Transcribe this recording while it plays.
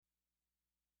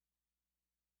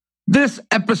This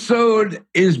episode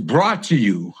is brought to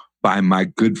you by my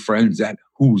good friends at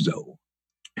Huzo.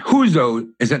 Huzo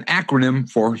is an acronym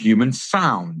for human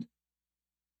sound.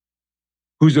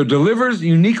 Huzo delivers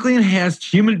uniquely enhanced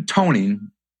human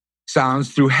toning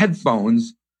sounds through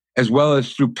headphones as well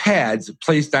as through pads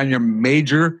placed on your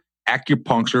major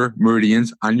acupuncture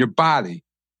meridians on your body,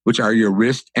 which are your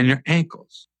wrist and your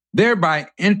ankles, thereby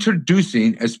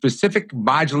introducing a specific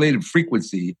modulated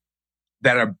frequency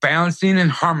that are balancing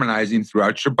and harmonizing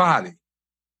throughout your body.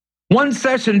 One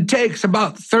session takes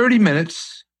about 30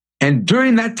 minutes, and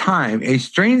during that time, a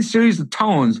strange series of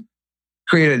tones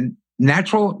create a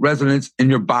natural resonance in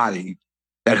your body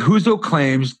that Huzo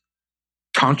claims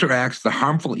counteracts the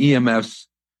harmful EMFs,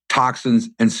 toxins,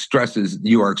 and stresses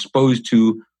you are exposed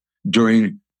to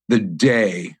during the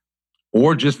day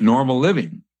or just normal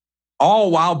living,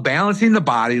 all while balancing the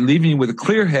body, leaving you with a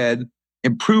clear head,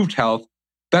 improved health,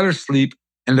 better sleep,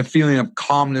 and the feeling of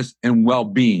calmness and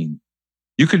well-being.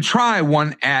 You can try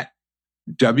one at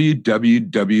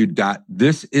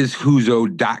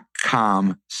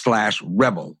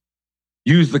www.thisishuzo.com/rebel.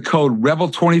 Use the code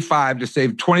REBEL25 to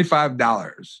save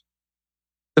 $25.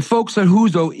 The folks at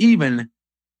Huzo even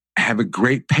have a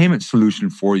great payment solution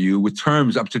for you with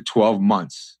terms up to 12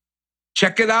 months.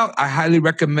 Check it out. I highly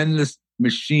recommend this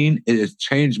machine. It has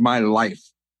changed my life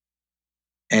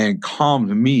and calmed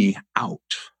me out.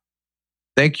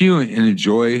 Thank you and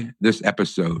enjoy this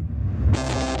episode.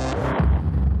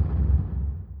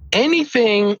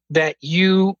 Anything that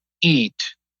you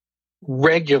eat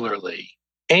regularly,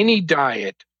 any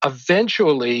diet,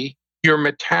 eventually your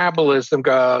metabolism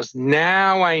goes,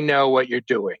 now I know what you're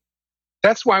doing.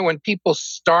 That's why when people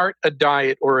start a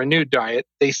diet or a new diet,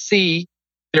 they see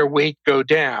their weight go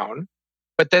down,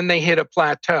 but then they hit a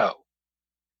plateau.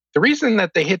 The reason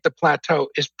that they hit the plateau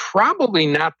is probably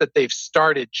not that they've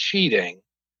started cheating,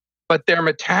 but their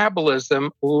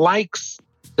metabolism likes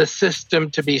the system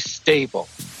to be stable.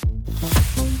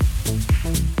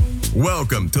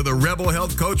 Welcome to the Rebel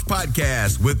Health Coach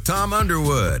Podcast with Tom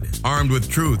Underwood. Armed with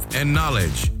truth and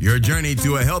knowledge, your journey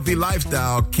to a healthy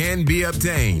lifestyle can be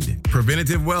obtained.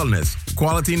 Preventative wellness,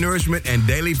 quality nourishment, and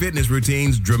daily fitness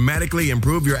routines dramatically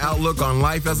improve your outlook on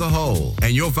life as a whole.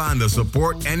 And you'll find the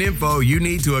support and info you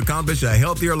need to accomplish a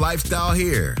healthier lifestyle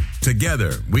here.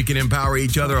 Together, we can empower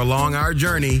each other along our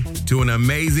journey to an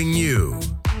amazing you.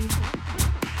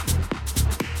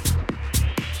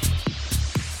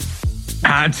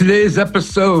 On today's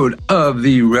episode of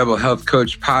the Rebel Health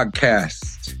Coach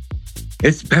Podcast,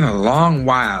 it's been a long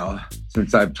while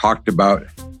since I've talked about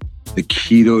the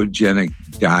ketogenic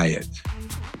diet.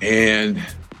 And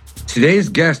today's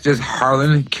guest is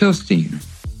Harlan Kilstein.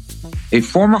 A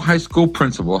former high school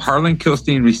principal, Harlan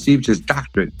Kilstein received his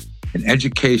doctorate in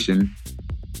education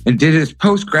and did his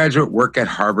postgraduate work at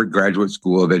Harvard Graduate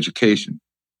School of Education.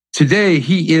 Today,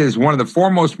 he is one of the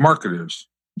foremost marketers,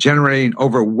 generating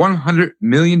over $100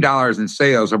 million in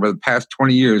sales over the past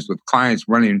 20 years with clients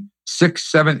running 6,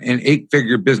 7, and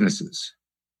 8-figure businesses.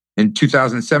 In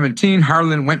 2017,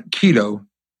 Harlan went keto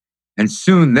and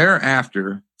soon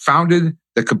thereafter founded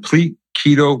the Complete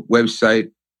Keto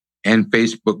website and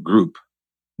Facebook group.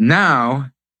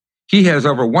 Now, he has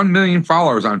over 1 million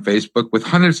followers on Facebook with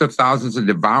hundreds of thousands of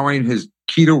devouring his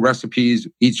keto recipes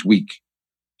each week.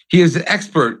 He is an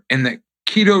expert in the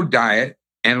keto diet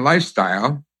and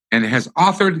lifestyle and has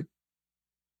authored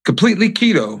Completely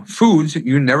Keto, Foods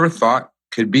You Never Thought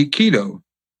Could Be Keto.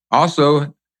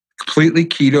 Also, Completely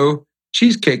Keto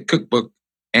Cheesecake Cookbook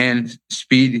and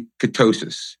Speed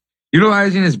Ketosis.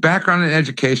 Utilizing his background in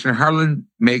education, Harlan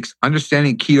makes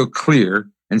understanding keto clear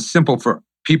and simple for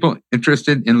people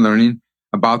interested in learning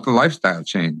about the lifestyle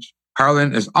change.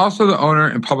 Harlan is also the owner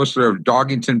and publisher of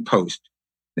Doggington Post,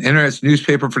 the internet's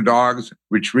newspaper for dogs,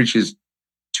 which reaches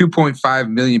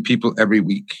 2.5 million people every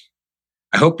week.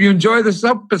 I hope you enjoy this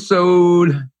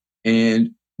episode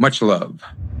and much love.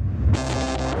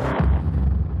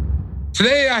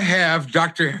 Today I have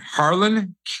Dr.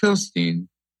 Harlan Kilstein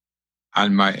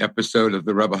on my episode of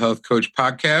the Rebel Health Coach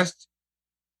Podcast.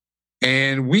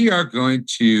 And we are going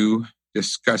to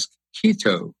discuss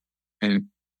keto and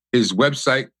his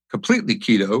website, Completely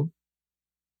Keto,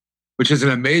 which is an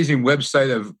amazing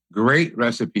website of great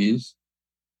recipes.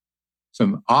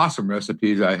 Some awesome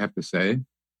recipes, I have to say.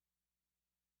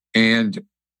 And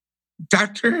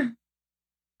Dr.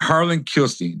 Harlan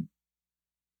Kilstein,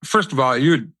 first of all,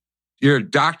 you're a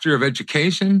doctor of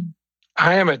education?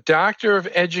 I am a doctor of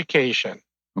education.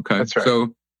 Okay. That's right.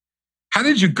 So how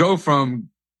did you go from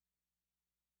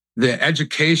the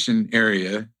education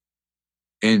area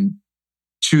and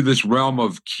to this realm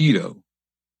of keto?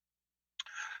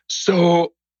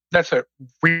 So that's a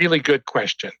really good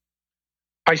question.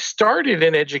 I started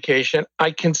in education.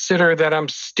 I consider that I'm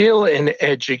still in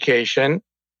education.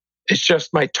 It's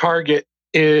just my target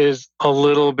is a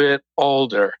little bit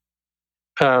older.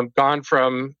 Gone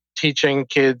from teaching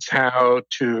kids how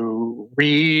to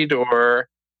read or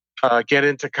get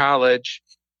into college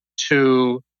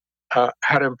to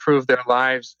how to improve their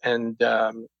lives and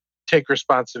take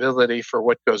responsibility for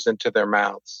what goes into their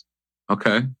mouths.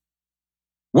 Okay.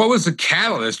 What was the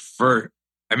catalyst for,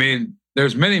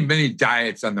 there's many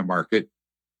diets on the market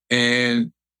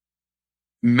and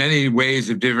many ways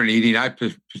of different eating. I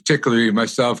particularly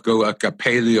myself go like a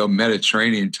paleo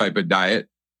Mediterranean type of diet.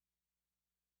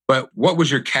 But what was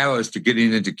your catalyst to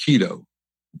getting into keto?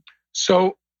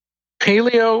 So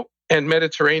paleo and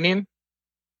Mediterranean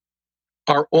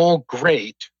are all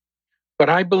great, but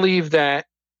I believe that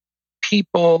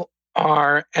people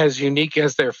are as unique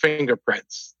as their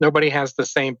fingerprints. Nobody has the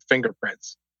same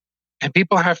fingerprints. And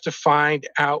people have to find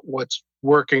out what's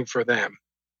working for them.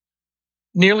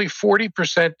 Nearly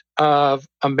 40% of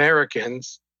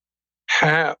Americans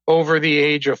over the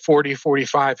age of 40,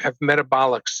 45 have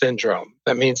metabolic syndrome.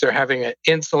 That means they're having an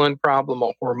insulin problem,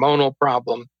 a hormonal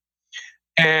problem.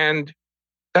 And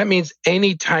that means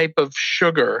any type of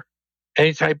sugar,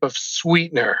 any type of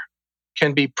sweetener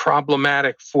can be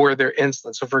problematic for their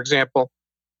insulin. So, for example,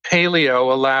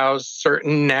 paleo allows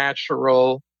certain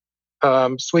natural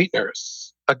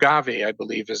sweeteners. Agave, I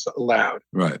believe, is allowed.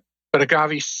 Right. But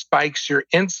agave spikes your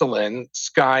insulin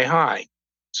sky high.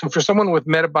 So for someone with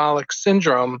metabolic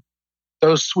syndrome,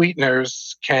 those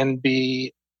sweeteners can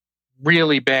be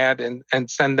really bad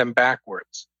and send them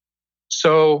backwards.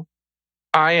 So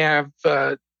I have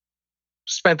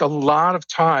spent a lot of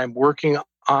time working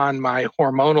on my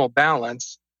hormonal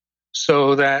balance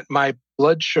so that my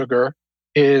blood sugar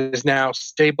is now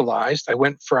stabilized. I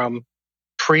went from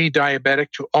pre-diabetic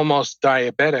to almost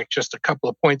diabetic, just a couple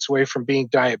of points away from being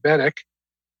diabetic,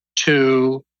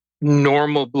 to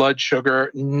normal blood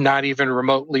sugar, not even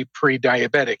remotely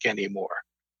pre-diabetic anymore.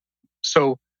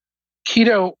 So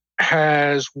keto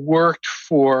has worked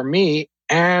for me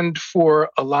and for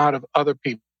a lot of other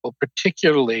people,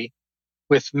 particularly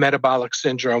with metabolic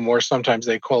syndrome, or sometimes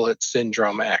they call it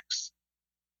syndrome X.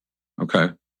 Okay.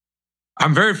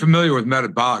 I'm very familiar with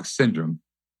metabolic syndrome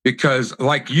because,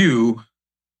 like you,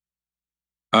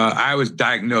 I was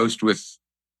diagnosed with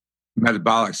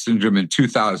metabolic syndrome in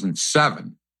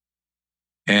 2007.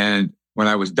 And when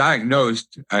I was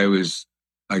diagnosed, I was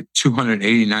like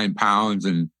 289 pounds,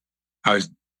 and I was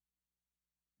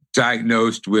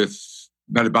diagnosed with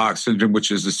metabolic syndrome,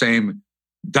 which is the same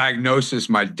diagnosis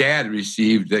my dad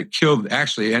received that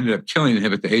actually ended up killing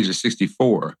him at the age of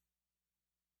 64.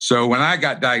 So when I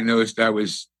got diagnosed, I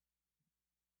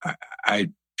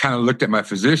kind of looked at my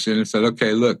physician and said,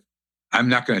 okay, look, I'm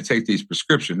not going to take these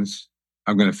prescriptions.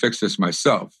 I'm going to fix this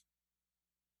myself.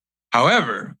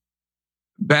 However,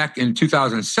 back in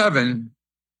 2007,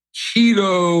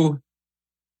 keto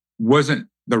wasn't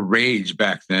the rage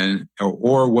back then,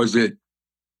 or was it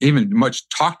even much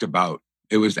talked about?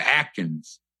 It was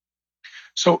Atkins.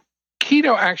 So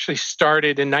keto actually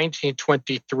started in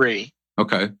 1923.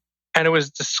 Okay. And it was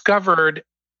discovered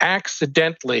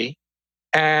accidentally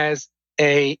as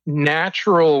a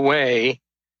natural way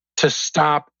to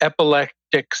stop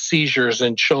epileptic seizures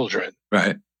in children.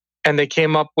 Right. And they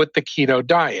came up with the keto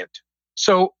diet.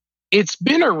 So it's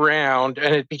been around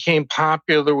and it became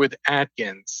popular with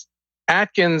Atkins.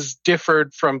 Atkins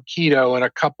differed from keto in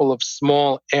a couple of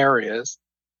small areas,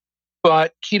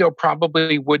 but keto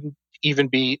probably wouldn't even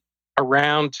be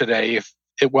around today if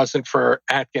it wasn't for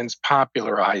Atkins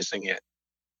popularizing it.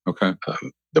 Okay.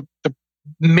 The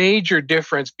major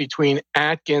difference between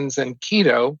Atkins and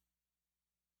keto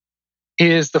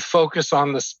is the focus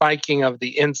on the spiking of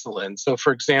the insulin. So,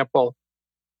 for example,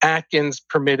 Atkins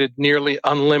permitted nearly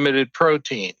unlimited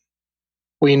protein.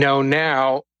 We know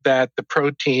now that the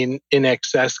protein in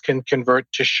excess can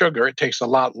convert to sugar. It takes a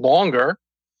lot longer,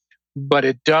 but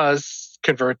it does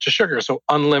convert to sugar. So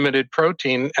unlimited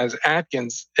protein, as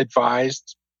Atkins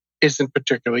advised, isn't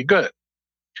particularly good.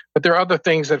 But there are other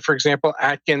things that, for example,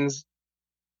 Atkins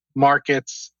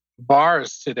markets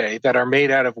bars today that are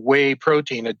made out of whey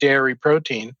protein, a dairy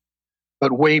protein,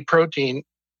 but whey protein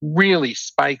really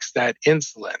spikes that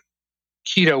insulin.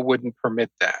 Keto wouldn't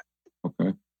permit that.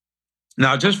 Okay.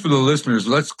 Now, just for the listeners,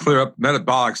 let's clear up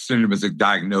metabolic syndrome as a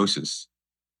diagnosis.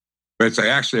 But it's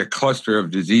actually a cluster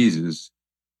of diseases,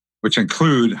 which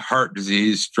include heart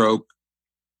disease, stroke,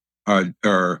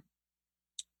 or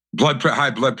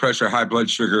high blood pressure, high blood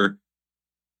sugar,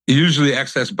 usually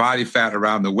excess body fat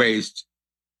around the waist,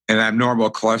 and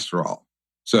abnormal cholesterol.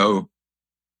 So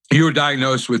you were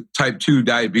diagnosed with type 2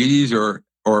 diabetes or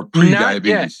or Not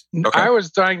pre-diabetes? yet. Okay. I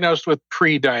was diagnosed with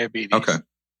pre-diabetes. Okay.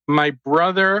 My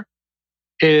brother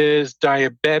is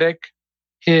diabetic.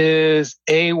 His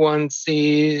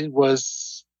A1C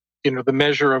was, the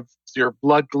measure of your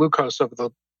blood glucose over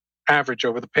the average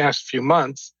over the past few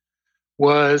months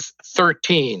was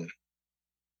 13,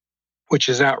 which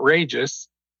is outrageous.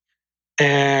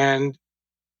 And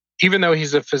even though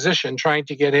he's a physician, trying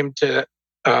to get him to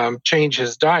change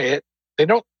his diet, they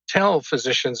don't tell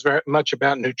physicians very much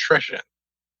about nutrition.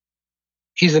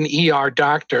 He's an ER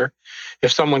doctor.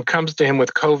 If someone comes to him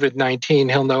with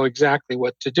COVID-19, he'll know exactly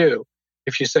what to do.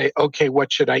 If you say, okay,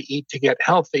 what should I eat to get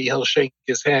healthy? He'll shake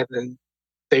his head, and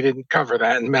they didn't cover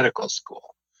that in medical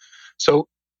school. So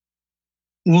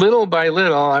little by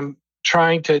little, I'm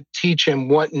trying to teach him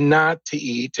what not to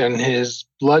eat. And his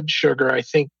blood sugar, I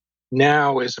think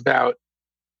now is about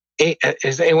 8.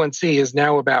 His A1C is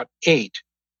now about 8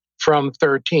 from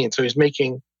 13. So he's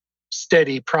making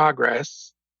steady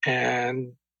progress,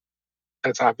 and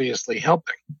that's obviously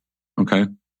helping. Okay.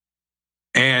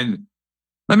 And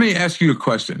let me ask you a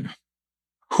question.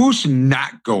 Who should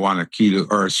not go on a keto,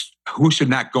 or who should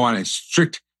not go on a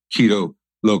strict keto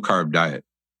low carb diet?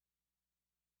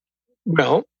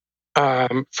 Well,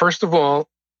 first of all,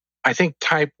 I think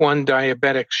type 1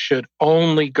 diabetics should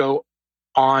only go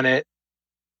on it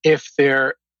if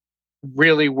they're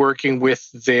really working with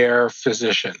their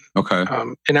physician. Okay.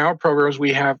 In our programs,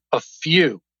 we have a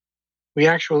few. We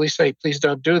actually say, please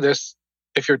don't do this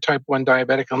if you're type 1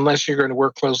 diabetic unless you're going to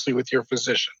work closely with your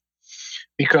physician,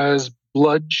 because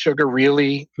blood sugar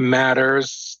really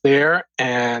matters there.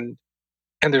 And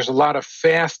there's a lot of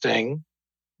fasting,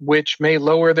 which may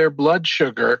lower their blood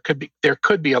sugar. There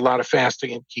could be a lot of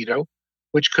fasting in keto,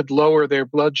 which could lower their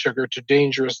blood sugar to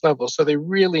dangerous levels. So they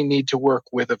really need to work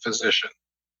with a physician.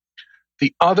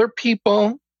 The other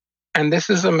people, and this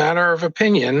is a matter of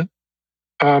opinion,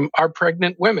 are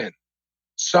pregnant women.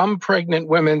 Some pregnant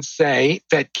women say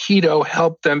that keto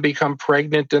helped them become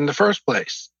pregnant in the first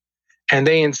place, and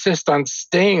they insist on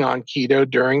staying on keto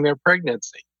during their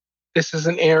pregnancy. This is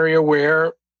an area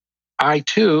where I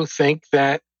too think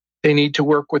that they need to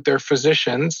work with their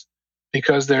physicians,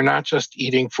 because they're not just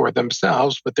eating for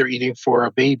themselves, but they're eating for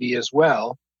a baby as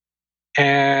well.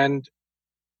 And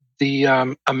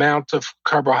the amount of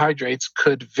carbohydrates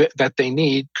that they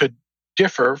need could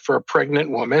differ for a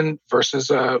pregnant woman versus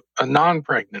a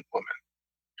non-pregnant woman.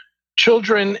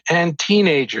 Children and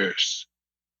teenagers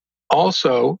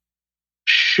also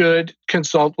should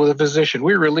consult with a physician.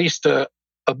 We released a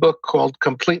book called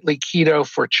Completely Keto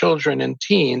for Children and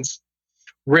Teens,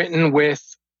 written with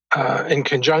in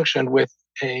conjunction with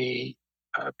a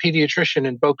pediatrician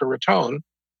in Boca Raton.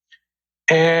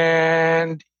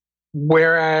 And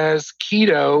whereas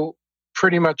keto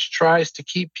pretty much tries to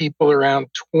keep people around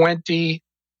 20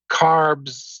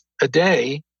 carbs a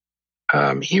day,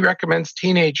 he recommends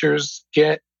teenagers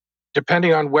get,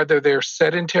 depending on whether they're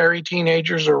sedentary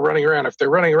teenagers or running around. If they're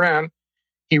running around,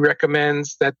 he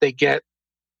recommends that they get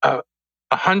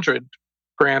 100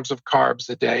 grams of carbs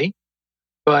a day.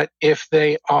 But if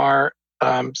they are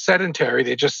sedentary,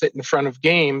 they just sit in front of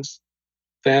games,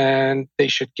 then they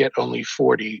should get only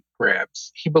 40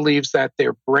 grams. He believes that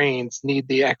their brains need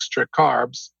the extra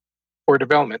carbs for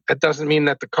development. That doesn't mean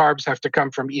that the carbs have to come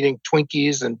from eating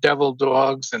Twinkies and devil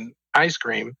dogs and ice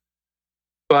cream,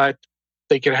 but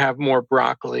they can have more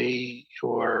broccoli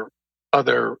or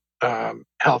other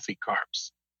healthy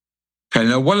carbs. Okay,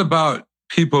 now what about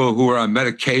people who are on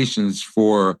medications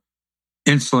for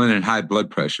insulin and high blood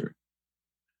pressure?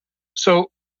 So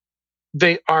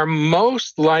they are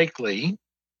most likely,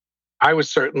 I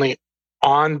was certainly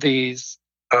on these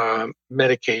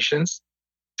medications.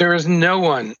 There is no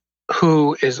one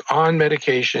who is on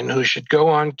medication who should go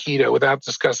on keto without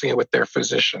discussing it with their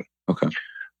physician. Okay.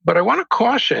 But I want to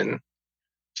caution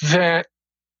that,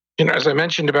 as I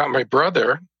mentioned about my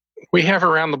brother, we have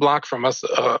around the block from us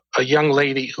a young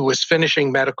lady who is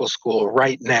finishing medical school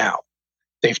right now.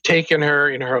 They've taken her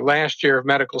in her last year of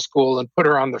medical school and put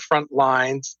her on the front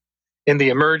lines in the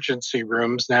emergency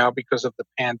rooms now because of the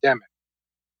pandemic.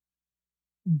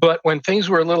 But when things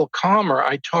were a little calmer,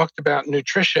 I talked about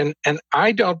nutrition, and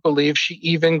I don't believe she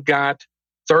even got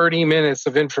 30 minutes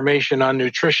of information on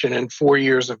nutrition in 4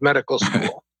 years of medical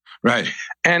school. Right.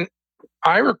 And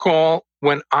I recall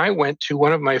when I went to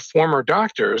one of my former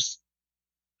doctors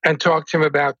and talked to him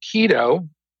about keto,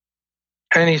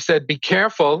 and he said, be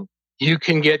careful, you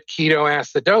can get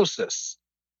ketoacidosis.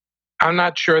 I'm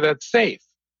not sure that's safe.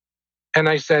 And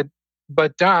I said,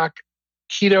 but doc,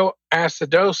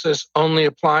 ketoacidosis only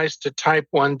applies to type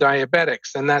 1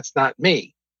 diabetics, and that's not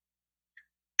me.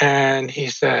 And he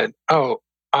said,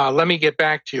 let me get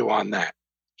back to you on that.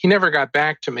 he never got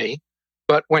back to me.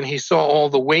 But when he saw all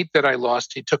the weight that I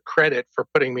lost, he took credit for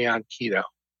putting me on keto.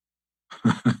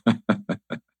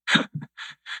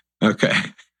 Okay.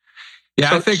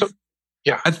 Yeah,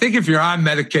 I think if you're on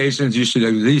medications, you should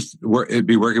at least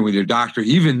be working with your doctor,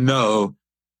 even though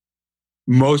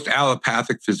most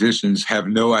allopathic physicians have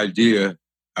no idea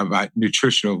about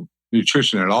nutrition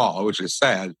at all, which is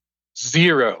sad.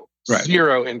 Zero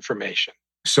information.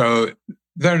 So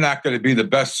they're not going to be the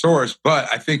best source,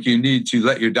 but I think you need to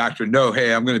let your doctor know,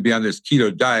 hey, I'm going to be on this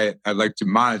keto diet. I'd like to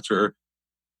monitor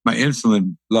my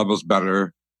insulin levels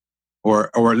better, or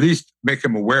at least make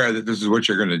them aware that this is what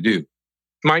you're going to do.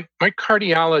 My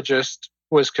cardiologist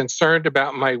was concerned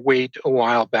about my weight a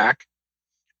while back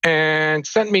and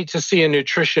sent me to see a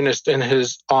nutritionist in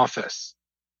his office.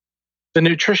 The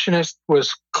nutritionist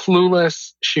was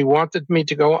clueless. She wanted me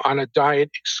to go on a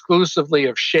diet exclusively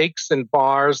of shakes and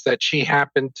bars that she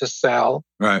happened to sell.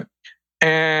 Right.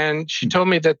 And she told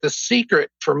me that the secret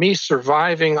for me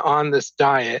surviving on this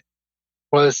diet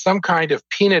was some kind of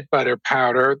peanut butter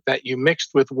powder that you mixed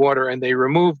with water, and they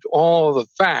removed all the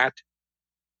fat.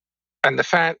 And the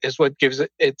fat is what gives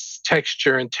it its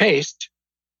texture and taste.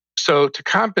 So to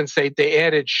compensate, they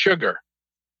added sugar.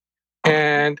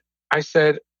 And I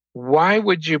said, why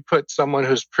would you put someone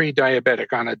who's pre-diabetic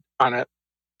on a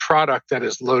product that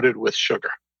is loaded with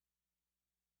sugar?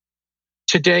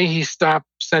 Today, he stopped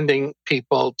sending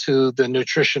people to the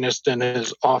nutritionist in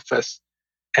his office.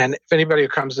 And if anybody who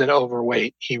comes in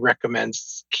overweight, he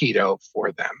recommends keto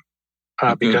for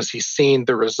them because he's seen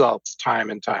the results time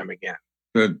and time again.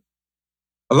 Good.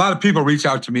 A lot of people reach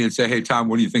out to me and say, hey, Tom,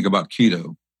 what do you think about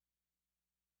keto?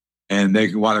 And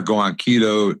they want to go on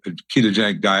keto, a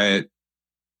ketogenic diet.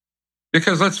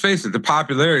 Because let's face it, the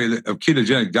popularity of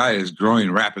ketogenic diet is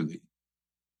growing rapidly.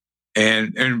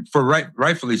 And for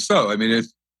rightfully so. I mean,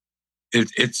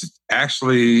 it's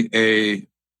actually a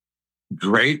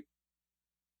great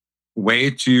way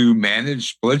to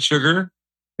manage blood sugar.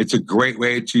 It's a great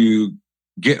way to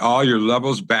get all your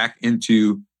levels back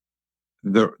into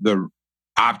the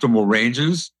optimal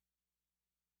ranges.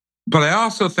 But I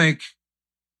also think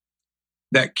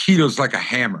that keto is like a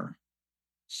hammer.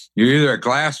 You're either a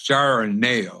glass jar or a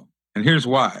nail. And here's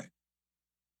why.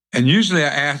 And usually I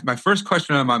ask, my first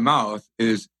question out of my mouth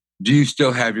is, do you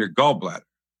still have your gallbladder?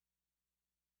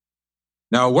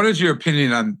 Now, what is your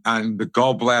opinion on the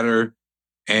gallbladder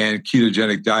and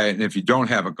ketogenic diet, and if you don't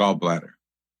have a gallbladder?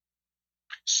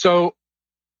 So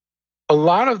a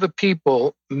lot of the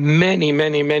people, many,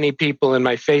 many, many people in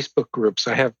my Facebook groups,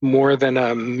 I have more than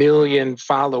 1 million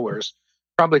followers,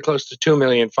 probably close to 2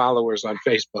 million followers on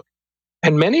Facebook.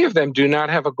 And many of them do not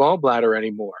have a gallbladder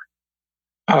anymore.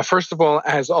 First of all,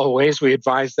 as always, we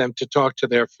advise them to talk to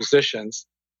their physicians,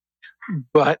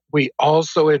 but we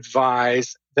also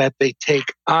advise that they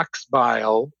take ox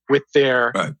bile with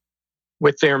their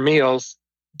meals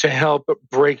to help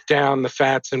break down the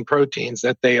fats and proteins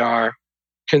that they are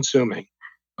consuming.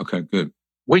 Okay, good.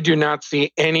 We do not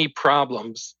see any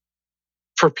problems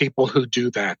for people who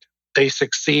do that. They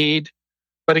succeed.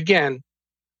 But again,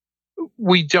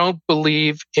 we don't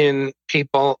believe in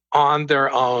people on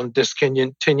their own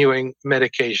discontinuing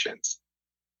medications.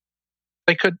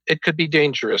 It could be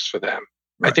dangerous for them.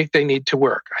 Right. I think they need to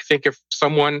work. I think if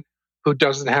someone who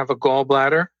doesn't have a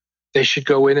gallbladder, they should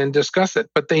go in and discuss it.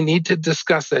 But they need to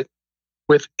discuss it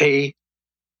with a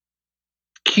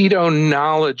keto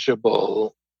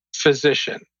knowledgeable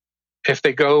physician. If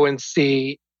they go and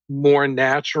see more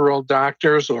natural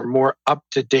doctors or more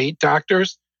up-to-date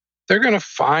doctors, they're going to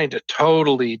find a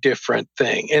totally different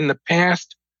thing. In the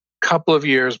past couple of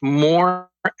years, more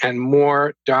and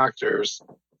more doctors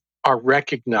are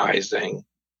recognizing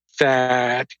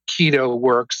that keto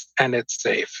works and it's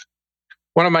safe.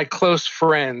 One of my close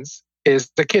friends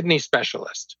is the kidney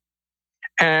specialist.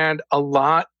 And a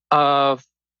lot of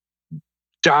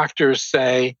doctors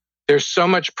say there's so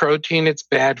much protein, it's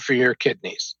bad for your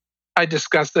kidneys. I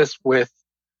discussed this with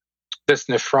this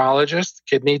nephrologist,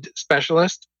 kidney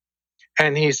specialist,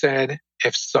 and he said,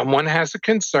 if someone has a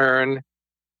concern,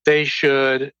 they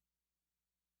should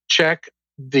check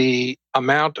the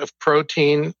amount of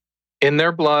protein in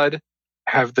their blood,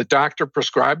 have the doctor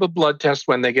prescribe a blood test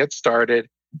when they get started,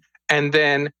 and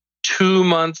then 2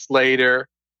 months later,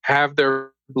 have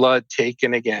their blood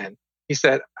taken again. He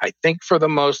said, I think for the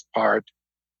most part,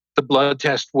 the blood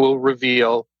test will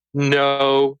reveal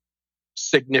no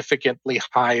significantly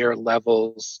higher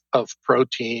levels of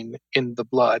protein in the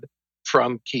blood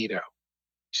from keto.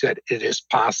 He said, it is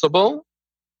possible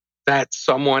that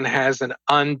someone has an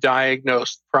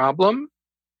undiagnosed problem,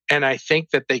 and I think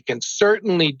that they can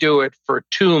certainly do it for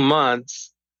 2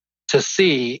 months to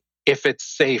see if it's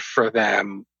safe for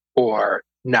them or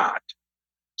not.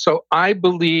 So I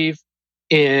believe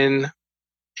in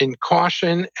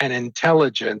caution and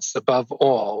intelligence above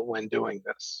all when doing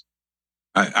this.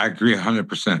 I agree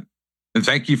 100%. And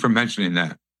thank you for mentioning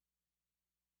that.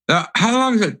 Now, how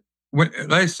long is it,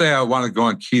 let's say I want to go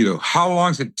on keto, how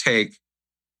long does it take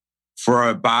for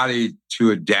our body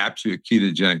to adapt to a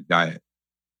ketogenic diet?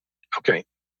 Okay.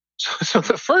 So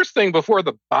the first thing before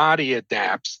the body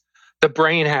adapts, the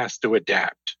brain has to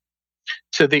adapt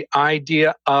to the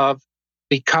idea of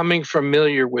becoming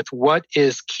familiar with what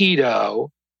is keto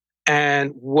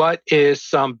and what is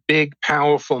some big,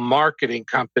 powerful marketing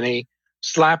company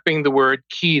slapping the word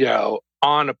keto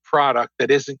on a product that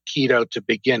isn't keto to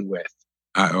begin with.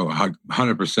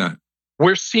 100%.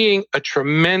 We're seeing a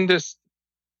tremendous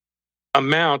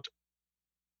amount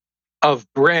of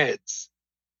breads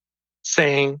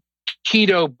saying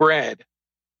keto bread,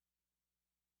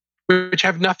 which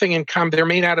have nothing in common. They're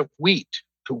made out of wheat.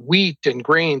 Wheat and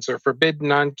grains are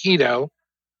forbidden on keto.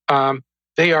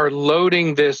 They are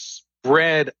loading this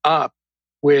bread up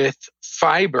with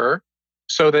fiber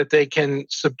so that they can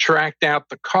subtract out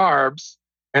the carbs.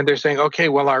 And they're saying, okay,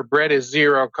 well, our bread is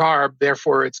 0 carb,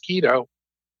 therefore it's keto.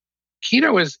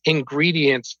 Keto is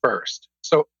ingredients first.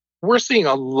 So we're seeing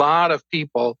a lot of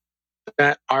people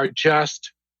that are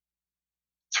just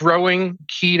throwing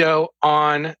keto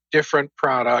on different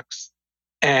products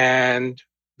and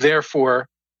therefore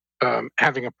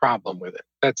having a problem with it.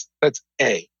 That's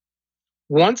A.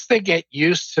 Once they get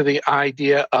used to the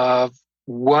idea of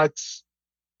what's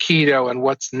keto and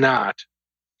what's not,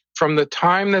 from the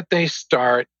time that they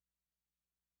start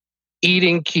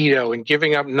eating keto and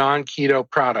giving up non-keto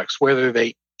products, whether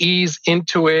they ease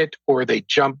into it or they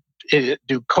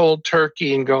do cold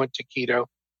turkey and go into keto,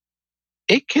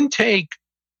 it can take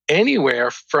anywhere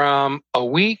from a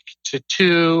week to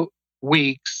 2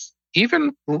 weeks,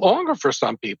 even longer for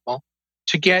some people,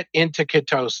 to get into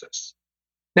ketosis.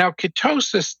 Now,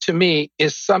 ketosis to me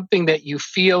is something that you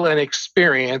feel and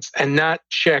experience and not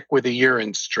check with a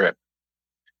urine strip.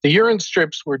 The urine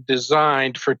strips were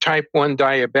designed for type 1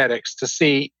 diabetics to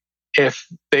see if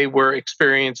they were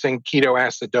experiencing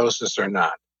ketoacidosis or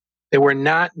not. They were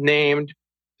not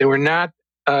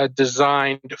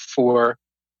designed for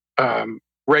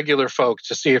regular folks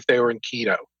to see if they were in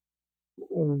keto.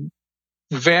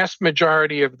 Vast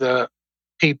majority of the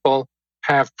people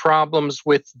have problems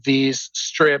with these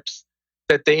strips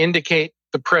that they indicate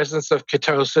the presence of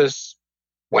ketosis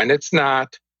when it's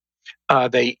not.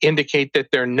 They indicate that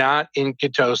they're not in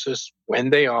ketosis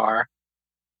when they are.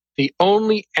 The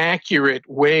only accurate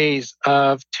ways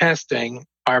of testing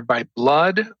are by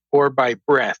blood or by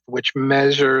breath, which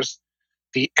measures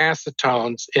the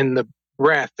acetones in the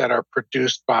breath that are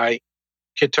produced by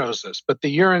ketosis. But the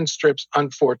urine strips,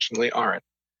 unfortunately, aren't.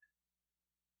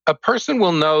 A person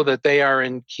will know that they are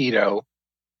in keto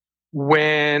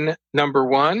when, number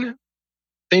one,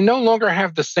 they no longer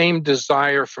have the same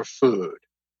desire for food.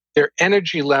 Their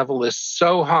energy level is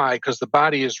so high because the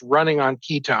body is running on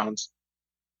ketones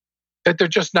that they're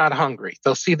just not hungry.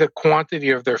 They'll see the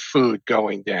quantity of their food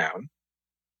going down.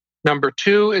 Number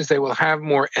 2 is they will have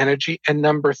more energy. And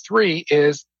number 3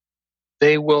 is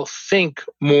they will think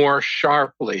more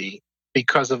sharply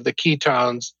because of the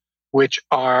ketones, which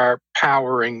are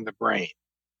powering the brain.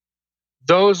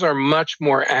 Those are much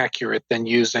more accurate than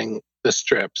using the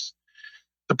strips.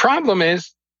 The problem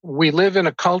is we live in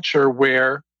a culture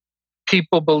where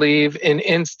people believe in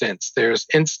instants. There's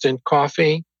instant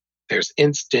coffee, there's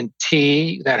instant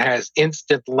tea that has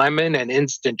instant lemon and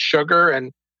instant sugar.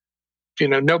 And,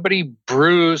 nobody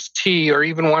brews tea or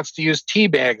even wants to use tea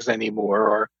bags anymore.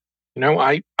 Or,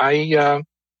 I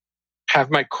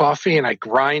have my coffee and I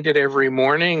grind it every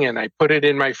morning and I put it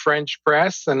in my French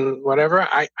press and whatever.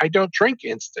 I don't drink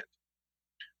instant.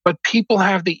 But people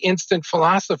have the instant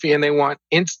philosophy and they want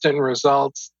instant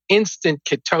results, instant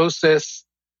ketosis.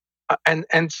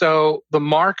 And so the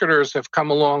marketers have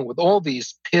come along with all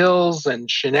these pills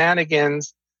and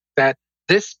shenanigans that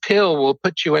this pill will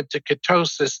put you into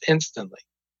ketosis instantly.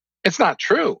 It's not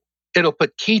true. It'll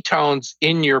put ketones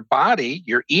in your body.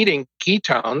 You're eating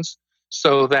ketones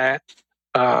so that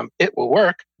it will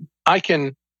work. I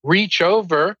can reach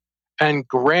over and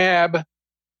grab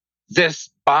this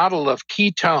bottle of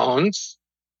ketones.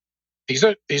 These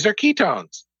are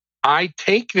ketones. I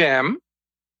take them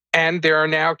and there are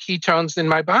now ketones in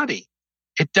my body.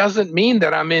 It doesn't mean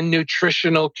that I'm in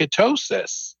nutritional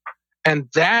ketosis. And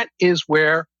that is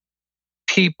where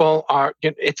people are.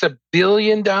 It's $1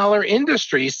 billion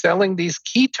industry selling these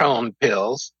ketone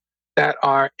pills that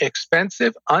are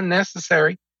expensive,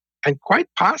 unnecessary, and quite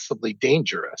possibly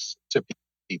dangerous to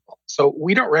people. So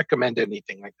we don't recommend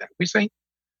anything like that. We say,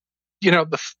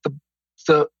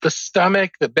 the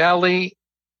stomach, the belly,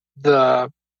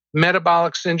 the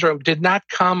metabolic syndrome did not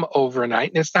come overnight,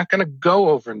 and it's not going to go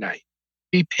overnight.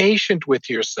 Be patient with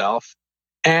yourself,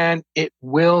 and it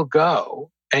will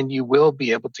go, and you will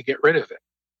be able to get rid of it.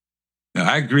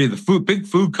 Now, I agree. Big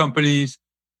food companies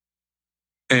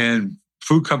and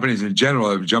food companies in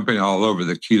general are jumping all over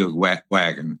the keto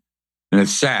wagon. And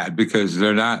it's sad because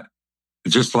they're not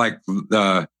just like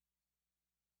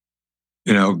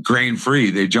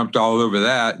grain-free. They jumped all over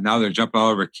that. Now they're jumping all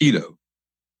over keto.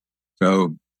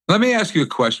 So let me ask you a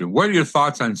question. What are your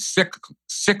thoughts on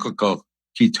cyclical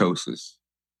ketosis?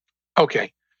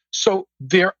 Okay. So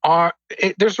there's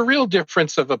a real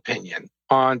difference of opinion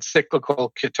on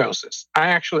cyclical ketosis.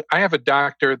 I have a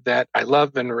doctor that I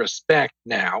love and respect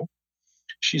now.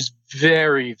 She's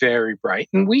very, very bright.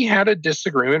 And we had a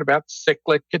disagreement about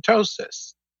cyclic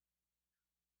ketosis.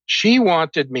 She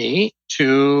wanted me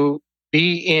to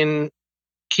be in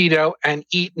keto and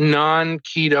eat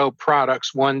non-keto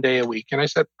products one day a week. And I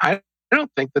said, I don't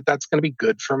think that that's going to be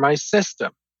good for my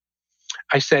system.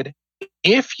 I said,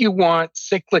 if you want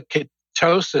cyclic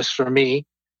ketosis for me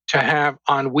to have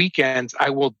on weekends, I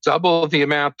will double the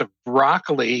amount of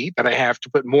broccoli that I have to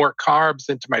put more carbs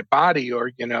into my body, or,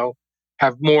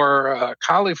 have more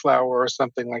cauliflower or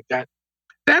something like that.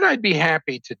 That I'd be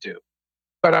happy to do.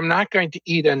 But I'm not going to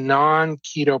eat a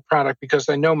non-keto product because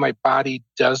I know my body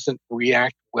doesn't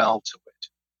react well to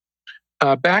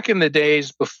it. Back in the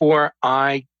days before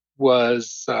I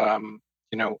was,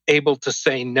 able to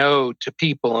say no to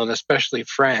people and especially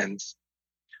friends,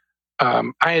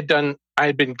 I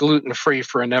had been gluten-free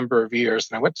for a number of years,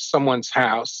 and I went to someone's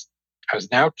house. I was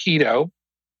now keto,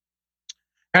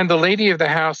 and the lady of the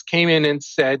house came in and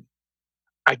said,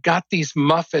 I got these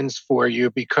muffins for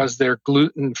you because they're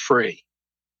gluten-free.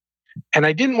 And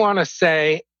I didn't want to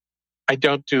say, I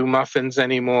don't do muffins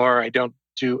anymore. I don't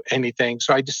do anything.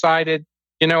 So I decided,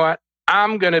 you know what?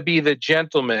 I'm going to be the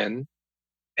gentleman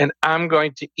and I'm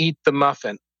going to eat the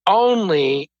muffin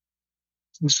only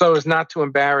so as not to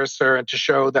embarrass her and to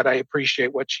show that I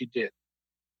appreciate what she did.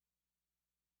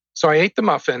 So I ate the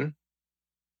muffin,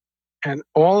 and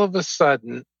all of a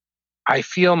sudden, I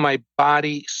feel my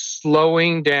body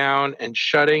slowing down and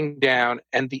shutting down.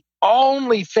 And the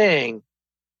only thing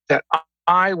that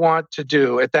I want to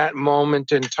do at that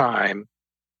moment in time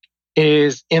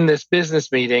is, in this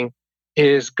business meeting,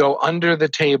 is go under the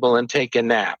table and take a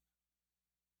nap.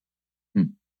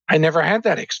 I never had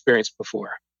that experience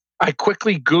before. I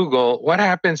quickly Google what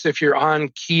happens if you're on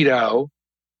keto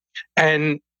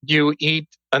and you eat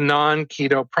a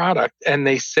non-keto product. And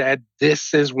they said,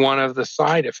 this is one of the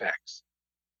side effects.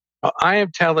 Well, I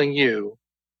am telling you,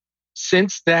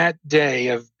 since that day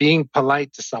of being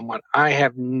polite to someone, I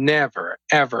have never,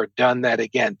 ever done that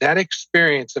again. That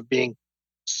experience of being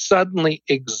suddenly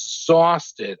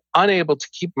exhausted, unable to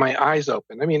keep my eyes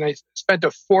open. I mean, I spent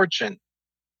a fortune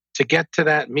to get to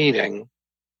that meeting,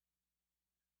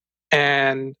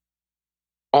 and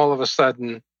all of a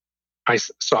sudden I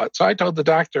saw it. So I told the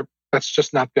doctor, that's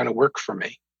just not going to work for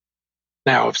me.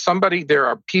 Now, there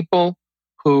are people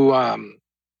who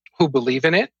believe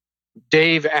in it.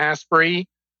 Dave Asprey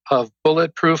of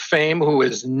Bulletproof fame, who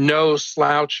is no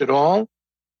slouch at all,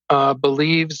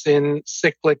 believes in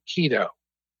cyclic keto.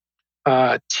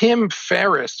 Tim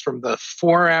Ferriss from the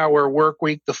 4-Hour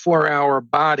Workweek, the 4-Hour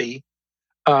Body,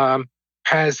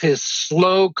 has his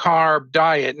slow carb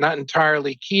diet, not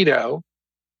entirely keto,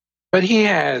 but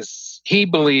he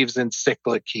believes in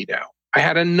cyclic keto. I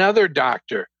had another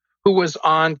doctor who was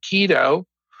on keto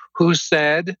who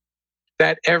said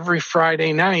that every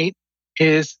Friday night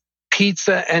is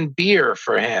pizza and beer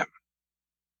for him.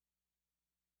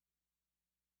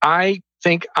 I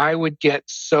think I would get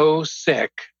so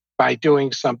sick by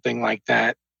doing something like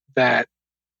that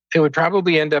it would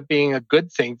probably end up being a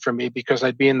good thing for me, because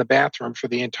I'd be in the bathroom for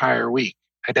the entire week.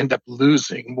 I'd end up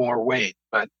losing more weight.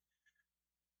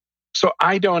 So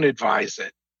I don't advise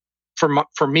it.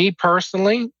 For me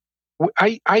personally,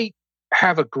 I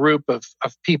have a group of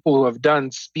people who have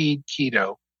done speed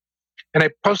keto. And I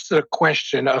posted a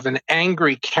question of an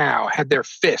angry cow had their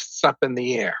fists up in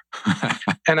the air.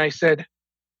 And I said,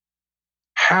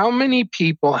 how many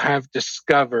people have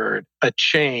discovered a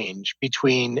change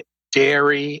between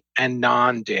dairy and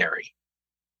non-dairy?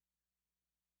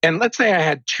 And let's say I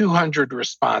had 200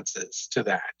 responses to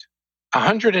that.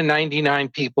 199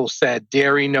 people said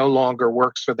dairy no longer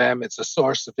works for them. It's a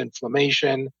source of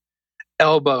inflammation,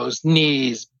 elbows,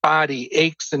 knees, body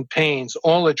aches and pains,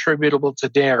 all attributable to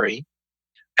dairy.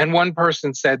 And one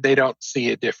person said they don't see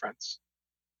a difference.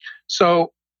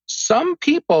 So some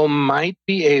people might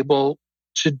be able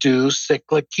to do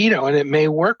cyclic keto and it may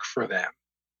work for them.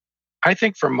 I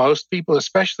think for most people,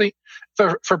 especially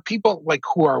for people like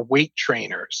who are weight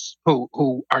trainers,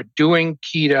 who are doing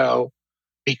keto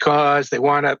because they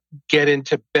want to get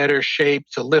into better shape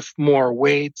to lift more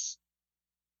weights,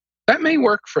 that may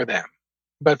work for them.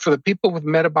 But for the people with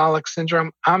metabolic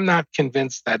syndrome, I'm not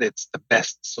convinced that it's the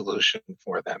best solution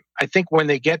for them. I think when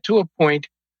they get to a point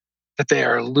that they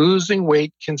are losing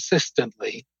weight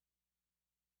consistently,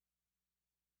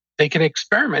 they can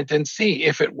experiment and see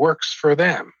if it works for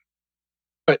them.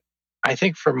 But I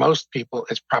think for most people,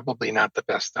 it's probably not the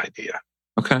best idea.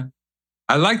 Okay.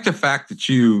 I like the fact that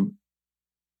you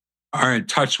are in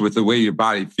touch with the way your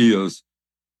body feels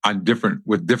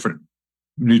with different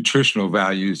nutritional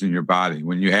values in your body.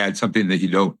 When you add something that you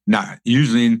don't not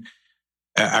using,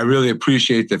 I really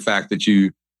appreciate the fact that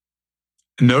you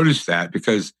notice that,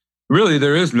 because really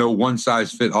there is no one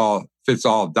size fits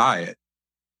all diet.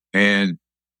 And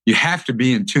you have to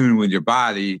be in tune with your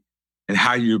body and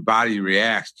how your body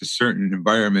reacts to certain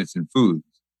environments and foods.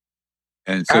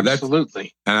 And so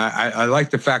absolutely. I like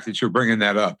the fact that you're bringing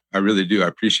that up. I really do. I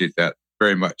appreciate that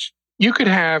very much. You could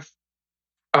have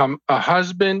a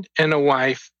husband and a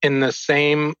wife in the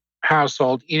same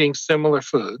household eating similar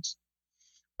foods,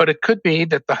 but it could be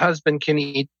that the husband can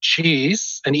eat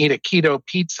cheese and eat a keto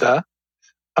pizza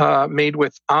made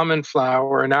with almond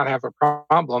flour and not have a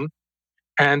problem.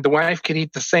 And the wife could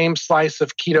eat the same slice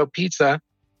of keto pizza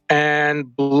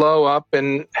and blow up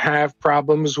and have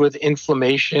problems with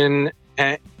inflammation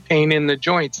and pain in the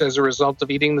joints as a result of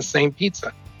eating the same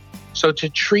pizza. So to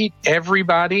treat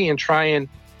everybody and try and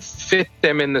fit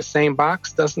them in the same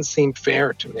box doesn't seem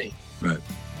fair to me. Right.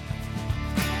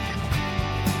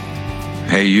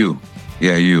 Hey, you.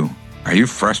 Yeah, you. Are you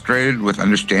frustrated with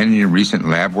understanding your recent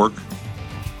lab work?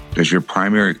 Does your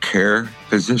primary care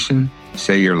physician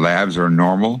say your labs are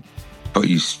normal, but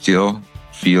you still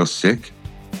feel sick?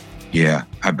 Yeah,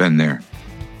 I've been there.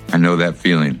 I know that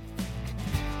feeling.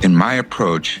 In my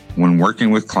approach, when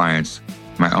working with clients,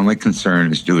 my only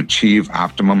concern is to achieve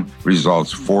optimum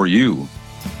results for you.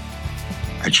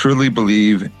 I truly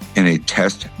believe in a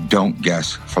test, don't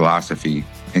guess philosophy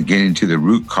and getting to the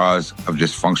root cause of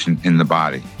dysfunction in the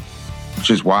body, which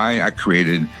is why I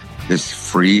created this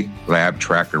free lab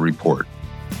tracker report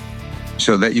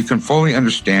so that you can fully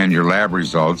understand your lab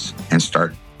results and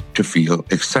start to feel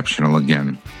exceptional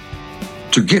again.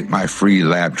 To get my free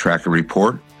lab tracker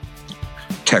report,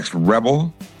 text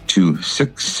REBEL to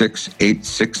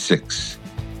 66866.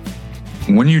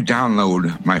 When you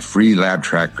download my free lab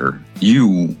tracker,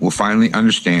 you will finally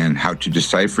understand how to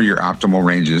decipher your optimal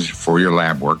ranges for your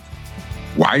lab work,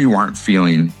 why you aren't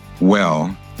feeling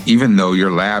well, even though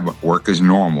your lab work is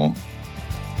normal,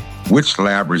 which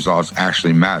lab results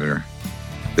actually matter.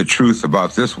 The truth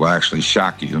about this will actually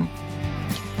shock you.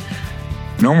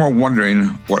 No more wondering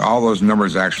what all those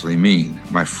numbers actually mean.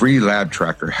 My free lab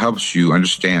tracker helps you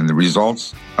understand the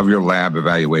results of your lab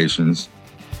evaluations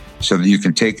so that you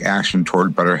can take action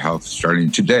toward better health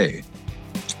starting today.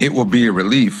 It will be a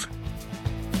relief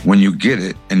when you get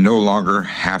it and no longer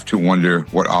have to wonder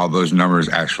what all those numbers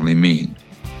actually mean.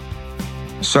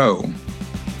 So,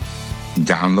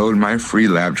 download my free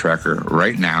lab tracker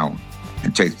right now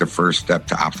and take the first step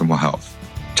to optimal health.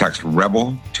 Text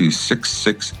REBEL to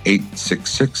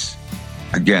 66866.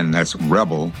 Again, that's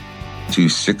REBEL to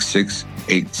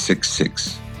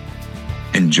 66866.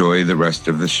 Enjoy the rest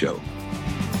of the show.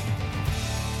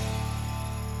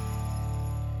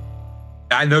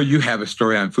 I know you have a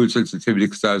story on food sensitivity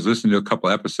because I was listening to a couple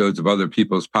episodes of other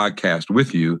people's podcasts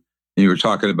with you, and you were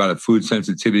talking about a food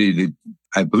sensitivity to,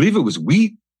 I believe it was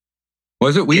wheat.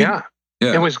 Was it wheat? Yeah.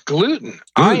 It was gluten.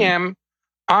 I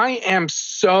am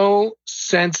so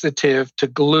sensitive to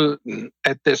gluten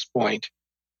at this point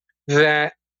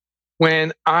that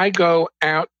when I go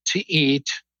out to eat,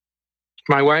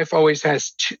 my wife always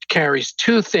carries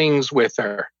two things with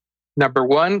her. Number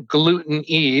one, gluten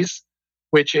ease,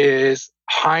 which is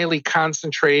highly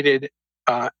concentrated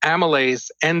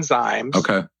amylase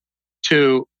enzymes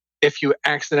to if you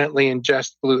accidentally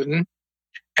ingest gluten.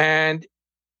 And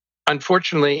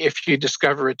unfortunately, if you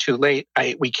discover it too late,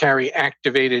 we carry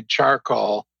activated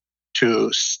charcoal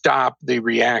to stop the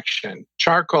reaction.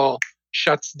 Charcoal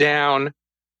shuts down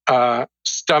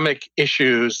stomach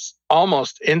issues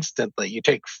almost instantly. You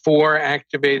take 4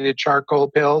 activated charcoal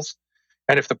pills,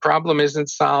 and if the problem isn't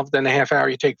solved in a half hour,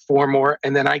 you take 4 more,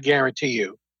 and then I guarantee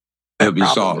you it'll be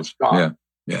solved.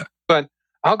 Yeah. But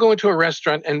I'll go into a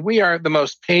restaurant, and we are the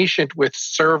most patient with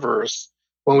servers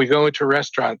when we go into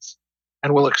restaurants,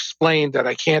 and we'll explain that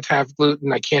I can't have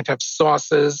gluten, I can't have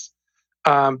sauces,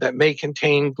 that may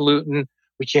contain gluten.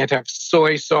 We can't have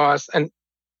soy sauce. And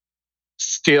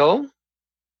still,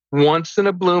 once in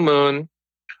a blue moon,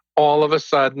 all of a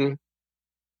sudden,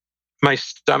 my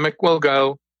stomach will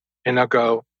go and I'll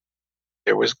go,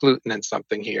 there was gluten in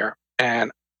something here.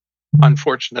 And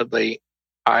unfortunately,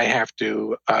 I have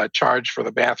to charge for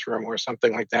the bathroom or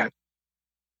something like that.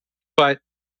 But,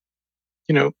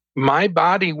 my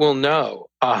body will know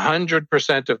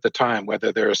 100% of the time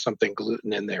whether there is something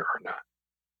gluten in there or not.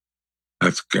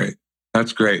 That's great.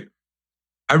 That's great.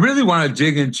 I really want to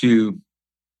dig into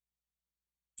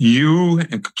you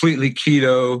and Completely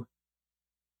Keto,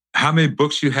 how many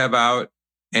books you have out,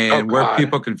 and where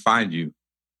people can find you.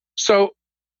 So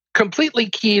Completely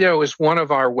Keto is one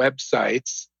of our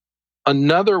websites.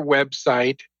 Another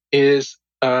website is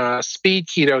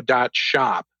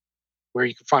speedketo.shop, where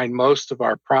you can find most of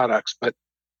our products. But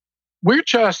we're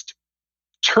just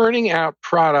turning out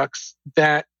products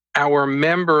that our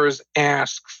members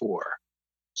ask for.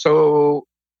 So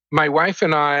my wife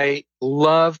and I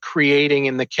love creating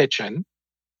in the kitchen,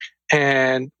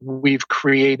 and we've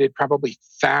created probably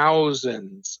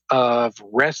thousands of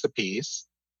recipes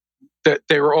that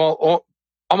they're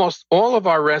almost all of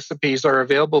our recipes are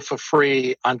available for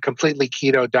free on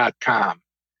completelyketo.com.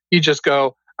 You just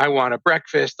go, I want a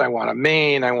breakfast, I want a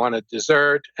main, I want a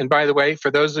dessert. And by the way, for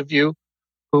those of you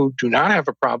who do not have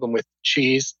a problem with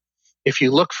cheese, if you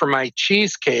look for my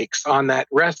cheesecakes on that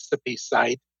recipe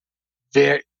site,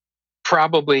 they're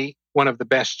probably one of the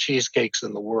best cheesecakes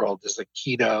in the world is a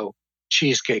keto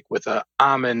cheesecake with an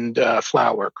almond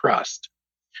flour crust.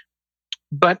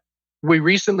 But we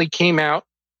recently came out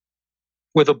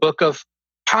with a book of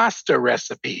pasta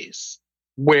recipes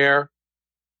where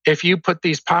if you put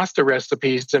these pasta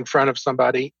recipes in front of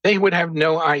somebody, they would have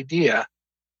no idea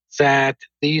that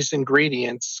these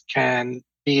ingredients can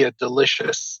be a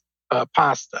delicious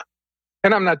pasta.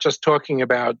 And I'm not just talking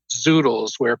about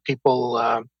zoodles where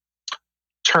people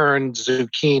turn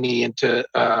zucchini into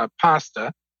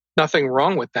pasta. Nothing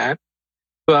wrong with that.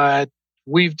 But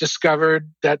we've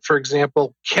discovered that, for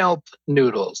example, kelp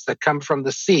noodles that come from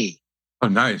the sea. Oh,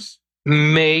 nice.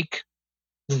 Make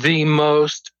the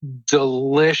most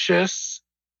delicious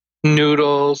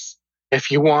noodles.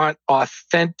 If you want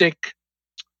authentic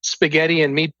spaghetti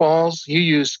and meatballs, you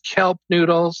use kelp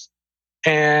noodles.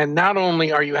 And not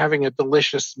only are you having a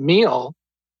delicious meal,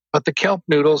 but the kelp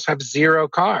noodles have 0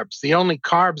 carbs. The only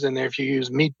carbs in there, if you use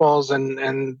meatballs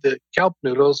and the kelp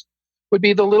noodles, would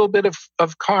be the little bit of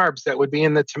carbs that would be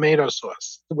in the tomato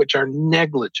sauce, which are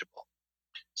negligible.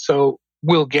 So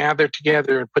we'll gather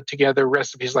together and put together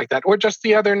recipes like that. Or just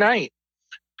the other night,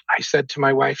 I said to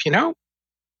my wife,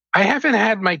 I haven't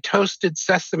had my toasted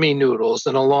sesame noodles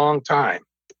in a long time.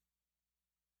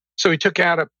 So we took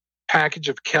out a package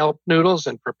of kelp noodles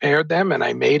and prepared them, and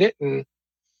I made it, and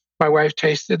my wife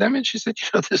tasted them, and she said,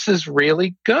 this is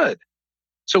really good.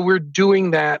 So we're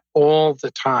doing that all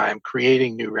the time,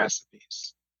 creating new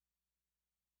recipes.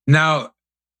 Now,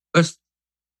 the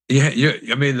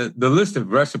list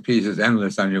of recipes is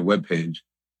endless on your webpage.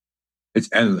 It's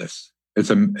endless. It's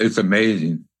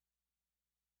amazing.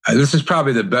 This is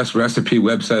probably the best recipe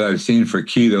website I've seen for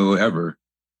keto ever.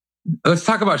 Let's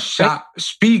talk about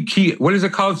Speed Keto. What is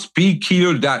it called?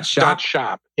 Speedketo.shop.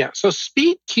 .shop. Yeah. So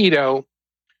Speed Keto,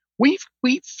 we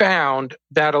found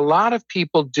that a lot of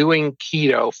people doing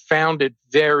keto found it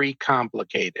very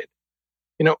complicated.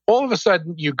 All of a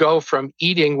sudden you go from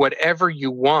eating whatever you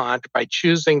want by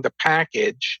choosing the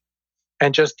package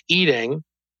and just eating.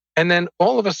 And then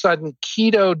all of a sudden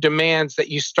keto demands that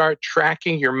you start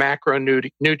tracking your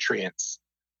macronutrients,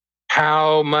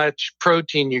 how much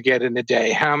protein you get in a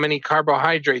day, how many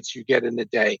carbohydrates you get in a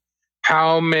day,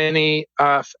 how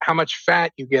much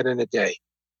fat you get in a day.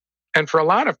 And for a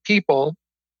lot of people,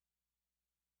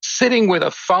 sitting with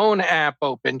a phone app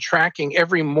open, tracking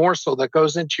every morsel that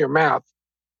goes into your mouth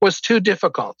was too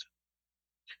difficult.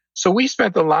 So we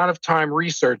spent a lot of time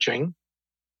researching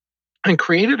and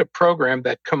created a program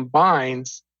that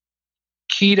combines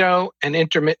keto and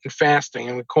intermittent fasting,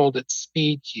 and we called it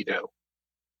Speed Keto.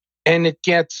 And it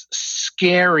gets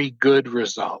scary good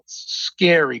results.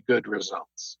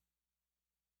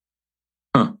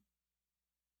 Huh.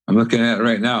 I'm looking at it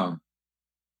right now.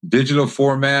 Digital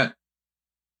format.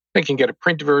 They can get a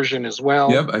print version as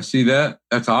well. Yep, I see that.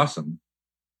 That's awesome.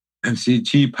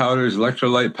 MCT powders,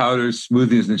 electrolyte powders,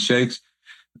 smoothies and shakes.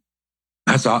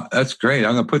 That's great.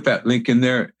 I'm going to put that link in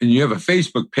there. And you have a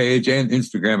Facebook page and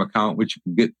Instagram account, which you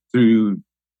can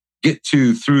get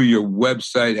to through your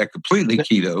website at Completely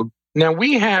Keto. Now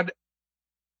we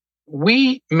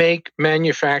make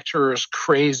manufacturers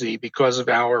crazy because of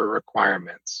our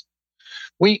requirements.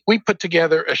 we put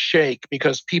together a shake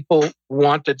because people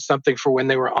wanted something for when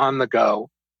they were on the go.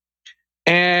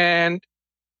 And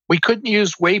we couldn't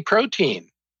use whey protein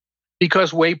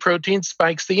because whey protein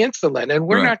spikes the insulin. And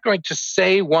we're not going to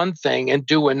say one thing and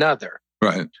do another.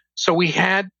 Right. So we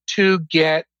had to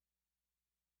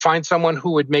find someone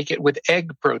who would make it with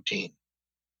egg protein.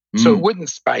 So it wouldn't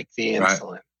spike the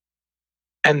insulin. Right.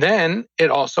 And then it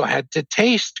also had to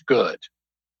taste good.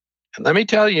 And let me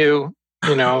tell you,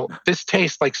 this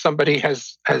tastes like somebody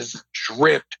has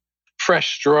dripped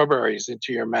fresh strawberries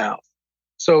into your mouth.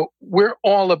 So we're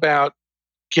all about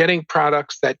getting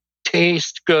products that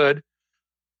taste good.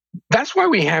 That's why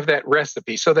we have that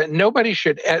recipe, so that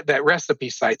that recipe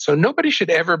site, so nobody should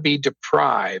ever be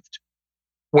deprived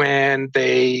when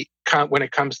it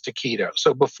comes to keto.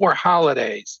 So before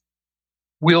holidays,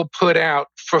 we'll put out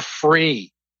for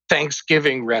free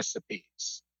Thanksgiving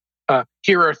recipes.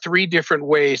 Here are 3 different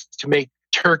ways to make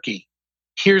turkey.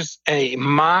 Here's a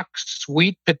mock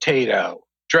sweet potato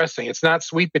dressing. It's not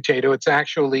sweet potato, it's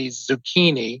actually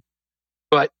zucchini,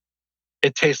 but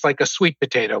it tastes like a sweet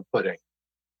potato pudding.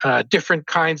 Different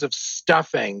kinds of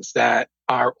stuffings that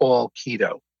are all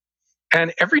keto.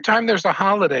 And every time there's a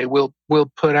holiday, we'll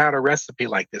put out a recipe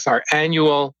like this. Our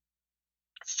annual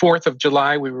 4th of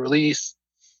July, we release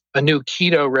a new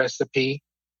keto recipe,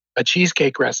 a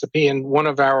cheesecake recipe. And one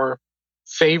of our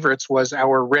favorites was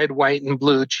our red, white, and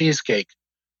blue cheesecake,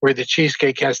 where the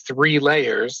cheesecake has 3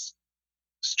 layers: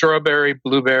 strawberry,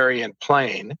 blueberry, and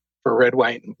plain for red,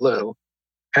 white, and blue.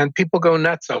 And people go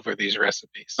nuts over these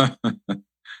recipes.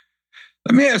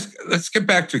 Let's get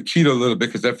back to keto a little bit,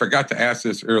 because I forgot to ask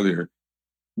this earlier.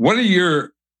 What's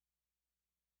your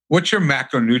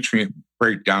macronutrient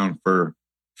breakdown for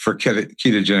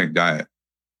ketogenic diet?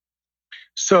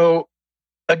 So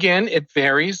again, it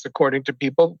varies according to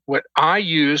people. What I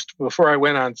used before I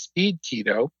went on speed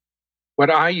keto,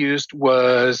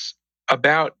 was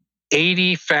about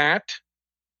 80 fat,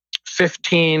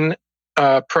 15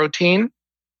 protein,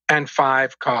 and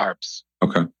 5 carbs.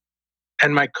 Okay.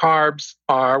 And my carbs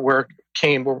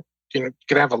you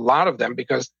could have a lot of them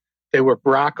because they were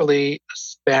broccoli,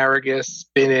 asparagus,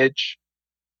 spinach.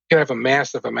 You could have a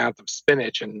massive amount of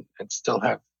spinach and still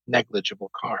have negligible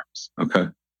carbs. Okay.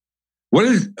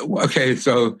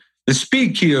 So the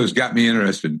speed keto's got me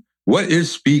interested. What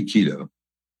is speed keto?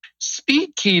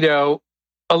 Speed keto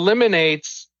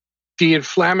eliminates the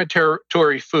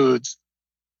inflammatory foods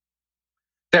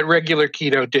that regular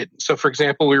keto didn't. So for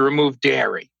example, we remove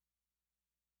dairy.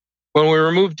 When we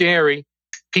remove dairy,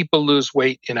 people lose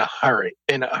weight in a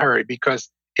hurry because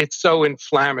it's so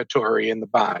inflammatory in the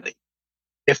body.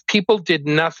 If people did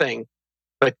nothing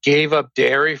but gave up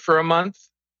dairy for a month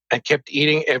and kept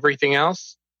eating everything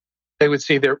else, they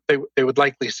would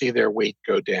likely see their weight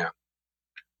go down.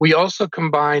 We also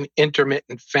combine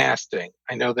intermittent fasting.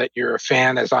 I know that you're a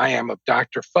fan, as I am, of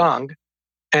Dr. Fung,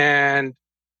 and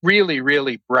really,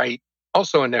 really bright,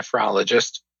 also a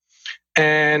nephrologist.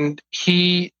 And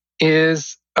he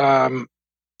is, one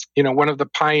of the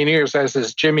pioneers, as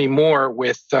is Jimmy Moore,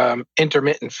 with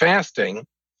intermittent fasting.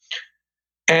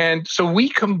 And so we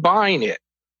combine it.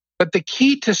 But the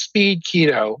key to speed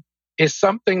keto is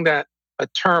something that a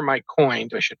term I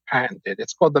coined, I should patent it.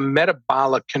 It's called the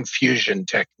metabolic confusion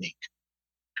technique.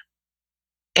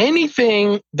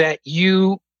 Anything that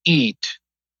you eat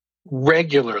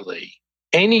regularly,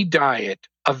 any diet,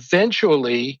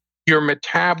 eventually your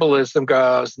metabolism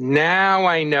goes, now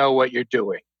I know what you're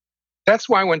doing. That's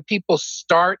why when people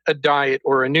start a diet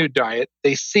or a new diet,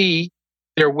 they see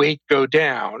their weight go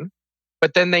down,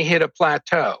 but then they hit a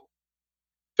plateau.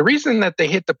 The reason that they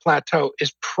hit the plateau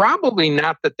is probably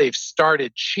not that they've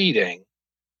started cheating,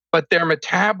 but their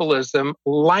metabolism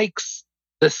likes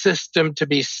the system to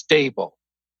be stable.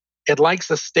 It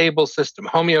likes a stable system,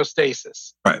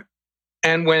 homeostasis. Right.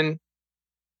 And when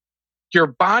your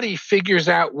body figures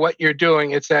out what you're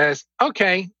doing, it says,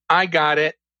 okay, I got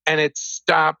it. And it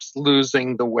stops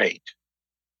losing the weight.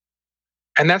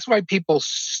 And that's why people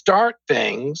start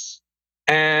things,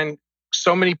 and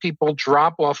so many people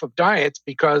drop off of diets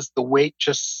because the weight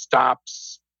just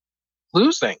stops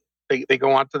losing. They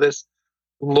go on to this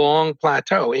long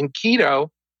plateau. In keto,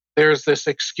 there's this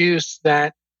excuse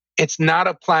that it's not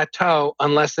a plateau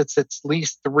unless it's at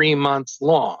least 3 months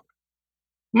long.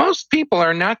 Most people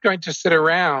are not going to sit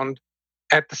around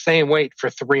at the same weight for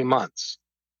 3 months.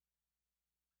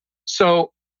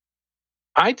 So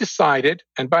I decided,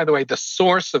 and by the way, the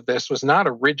source of this was not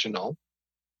original,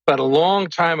 but a long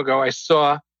time ago, I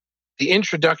saw the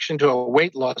introduction to a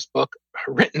weight loss book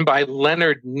written by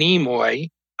Leonard Nimoy,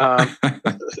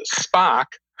 Spock,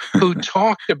 who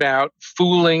talked about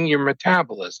fooling your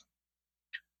metabolism.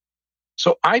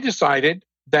 So I decided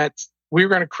that we were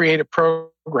going to create a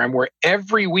program where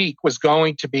every week was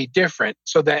going to be different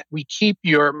so that we keep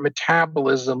your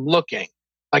metabolism looking.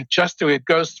 Like just it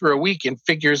goes through a week and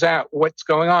figures out what's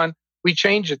going on. We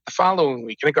change it the following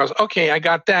week. And it goes, okay, I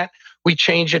got that. We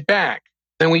change it back.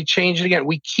 Then we change it again.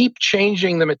 We keep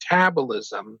changing the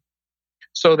metabolism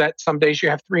so that some days you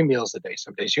have 3 meals a day.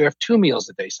 Some days you have 2 meals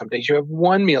a day. Some days you have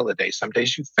 1 meal a day. Some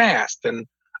days you fast and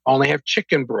only have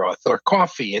chicken broth or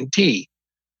coffee and tea.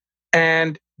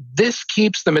 And this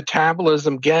keeps the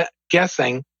metabolism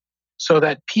guessing so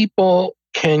that people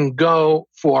can go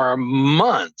for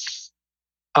months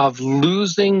of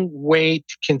losing weight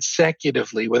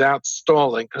consecutively without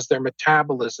stalling because their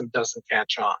metabolism doesn't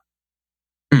catch on.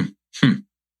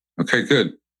 Okay,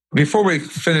 good. Before we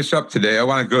finish up today, I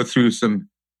want to go through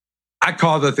I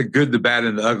call it the good, the bad,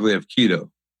 and the ugly of keto.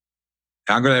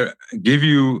 I'm going to give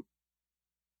you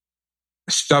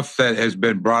stuff that has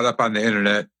been brought up on the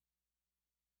internet.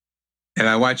 And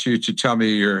I want you to tell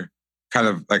me your kind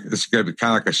of like, this is going to be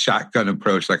kind of like a shotgun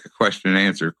approach, like a question and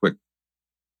answer quick.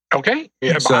 Okay.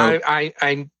 Yeah, so,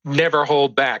 I never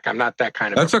hold back. I'm not that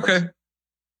kind of That's okay.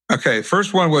 Okay.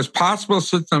 First one was possible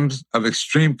symptoms of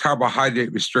extreme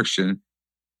carbohydrate restriction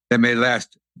that may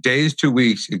last days to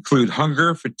weeks include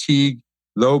hunger, fatigue,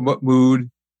 low mood,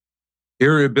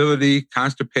 irritability,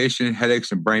 constipation,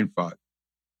 headaches, and brain fog.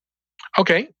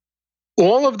 Okay.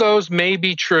 All of those may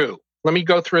be true. Let me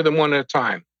go through them one at a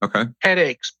time. Okay.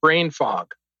 Headaches, brain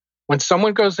fog. When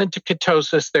someone goes into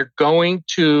ketosis, they're going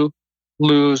to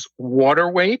lose water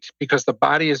weight because the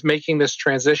body is making this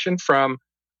transition from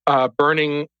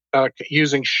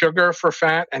using sugar for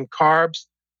fat and carbs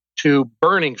to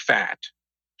burning fat.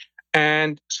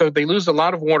 And so they lose a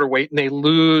lot of water weight and they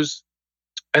lose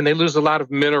a lot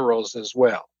of minerals as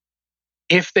well.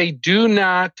 If they do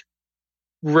not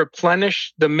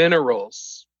replenish the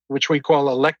minerals, which we call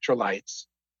electrolytes,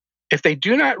 if they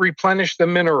do not replenish the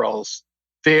minerals,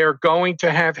 they're going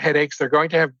to have headaches. They're going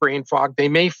to have brain fog.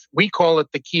 We call it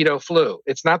the keto flu.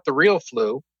 It's not the real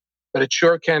flu, but it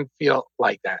sure can feel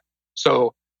like that.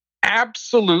 So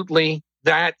absolutely,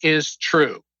 that is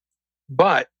true.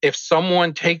 But if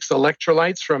someone takes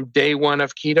electrolytes from day one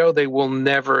of keto, they will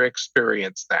never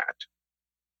experience that.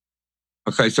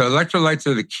 Okay, so electrolytes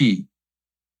are the key.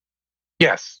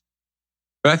 Yes.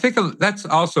 But I think that's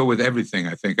also with everything,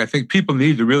 I think people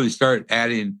need to really start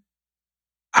adding.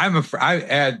 I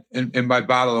add in my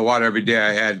bottle of water every day,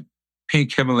 I add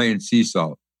pink Himalayan sea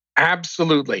salt.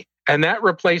 Absolutely. And that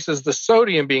replaces the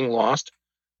sodium being lost.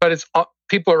 But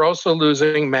people are also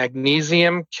losing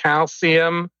magnesium,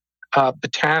 calcium,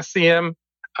 potassium,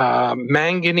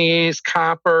 manganese,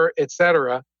 copper,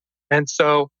 etc. And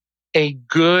so a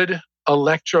good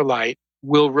electrolyte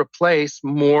will replace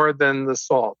more than the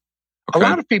salt. Okay. A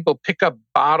lot of people pick up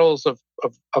bottles of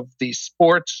these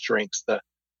sports drinks, the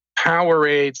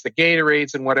Powerades, the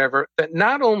Gatorades, and whatever, that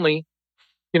not only,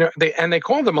 they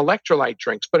call them electrolyte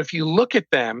drinks, but if you look at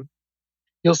them,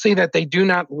 you'll see that they do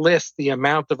not list the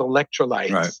amount of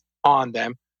electrolytes on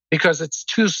them because it's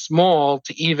too small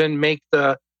to even make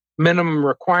the minimum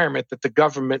requirement that the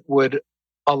government would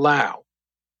allow.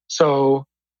 So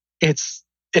it's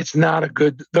not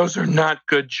those are not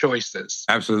good choices.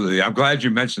 Absolutely. I'm glad you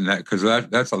mentioned that because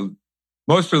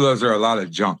most of those are a lot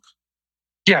of junk.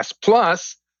 Yes.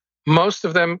 Plus, most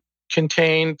of them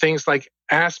contain things like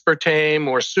aspartame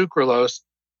or sucralose.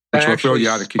 Which will throw you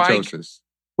out of ketosis.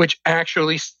 Which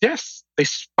actually, yes, they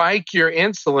spike your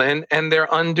insulin and they're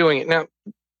undoing it. Now,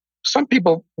 some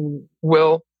people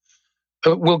will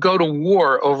go to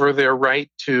war over their right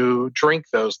to drink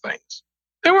those things.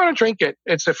 They want to drink it.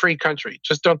 It's a free country.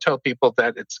 Just don't tell people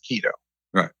that it's keto.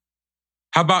 Right.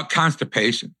 How about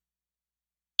constipation?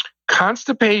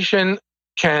 Constipation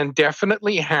can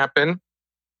definitely happen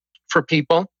for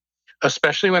people,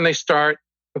 especially when they start.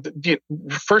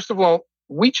 First of all,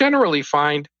 we generally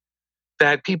find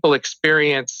that people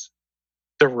experience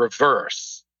the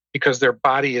reverse because their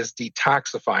body is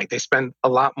detoxifying. They spend a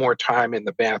lot more time in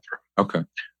the bathroom. Okay.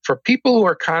 For people who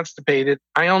are constipated,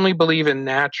 I only believe in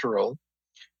natural.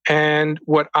 And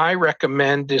what I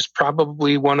recommend is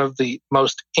probably one of the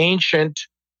most ancient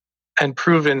and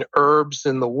proven herbs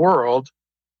in the world,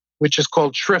 which is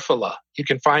called Triphala. You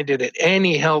can find it at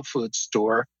any health food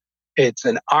store. It's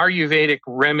an Ayurvedic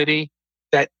remedy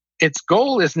that its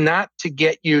goal is not to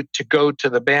get you to go to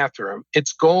the bathroom.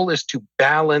 Its goal is to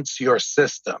balance your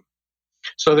system.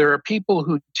 So there are people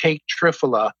who take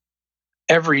Triphala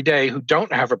every day who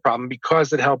don't have a problem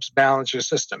because it helps balance your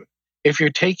system. If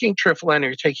you're taking Triphala and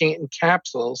you're taking it in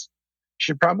capsules, you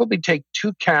should probably take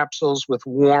 2 capsules with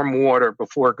warm water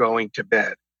before going to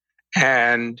bed.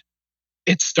 And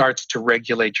it starts to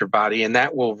regulate your body, and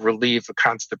that will relieve the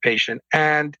constipation.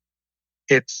 And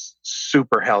it's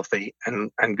super healthy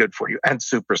and good for you and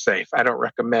super safe. I don't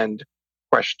recommend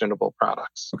questionable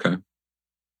products. Okay.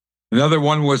 Another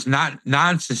one was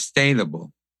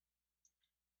non-sustainable.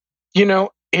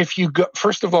 If you go,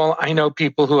 first of all, I know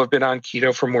people who have been on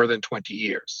keto for more than 20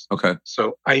 years. Okay.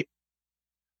 So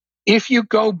if you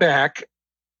go back,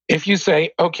 if you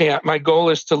say, okay, my goal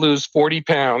is to lose 40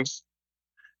 pounds,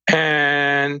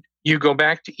 and you go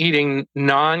back to eating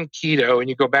non-keto, and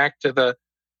you go back to the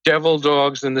devil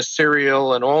dogs and the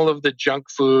cereal and all of the junk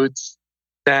foods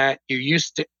that you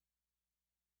used to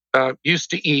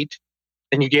eat,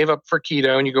 and you gave up for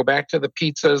keto, and you go back to the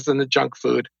pizzas and the junk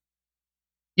food,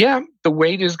 yeah, the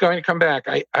weight is going to come back.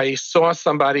 I saw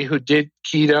somebody who did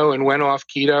keto and went off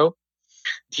keto.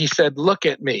 He said, "Look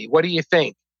at me. What do you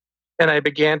think?" And I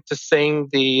began to sing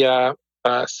the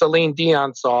Celine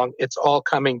Dion song, "It's All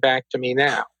Coming Back to Me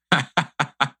Now."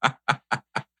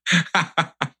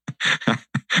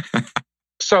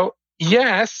 So,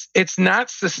 yes, it's not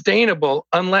sustainable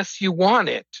unless you want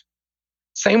it.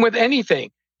 Same with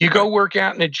anything. You go work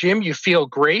out in a gym, you feel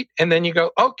great, and then you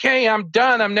go, okay, I'm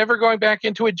done. I'm never going back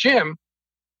into a gym.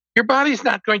 Your body's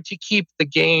not going to keep the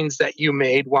gains that you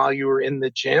made while you were in the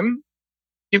gym.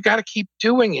 You've got to keep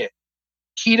doing it.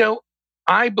 Keto,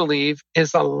 I believe,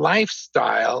 is a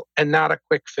lifestyle and not a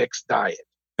quick fix diet.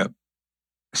 Yep.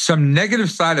 Some negative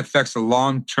side effects of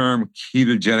long-term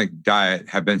ketogenic diet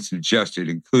have been suggested,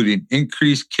 including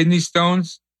increased kidney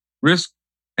stones risk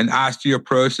and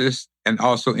osteoporosis, and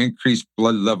also increased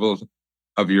blood levels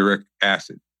of uric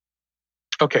acid.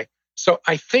 Okay. So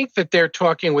I think that they're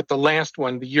talking with the last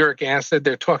one, the uric acid,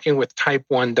 they're talking with type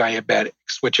 1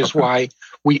 diabetics, which is why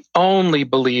we only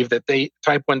believe that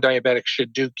type 1 diabetics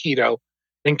should do keto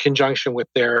in conjunction with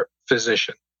their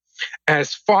physician.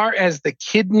 As far as the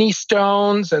kidney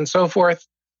stones and so forth,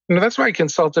 that's why I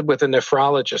consulted with a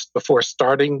nephrologist before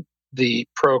starting the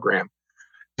program.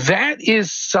 That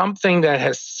is something that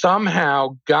has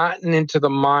somehow gotten into the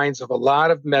minds of a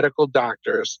lot of medical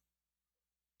doctors,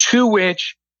 to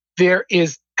which there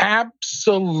is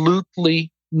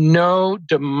absolutely no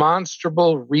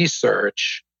demonstrable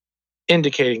research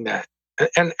indicating that.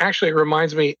 And actually, it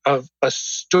reminds me of a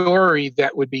story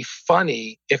that would be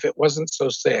funny if it wasn't so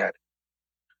sad.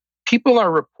 People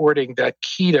are reporting that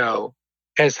keto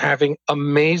is having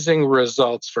amazing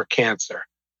results for cancer,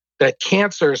 that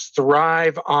cancers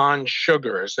thrive on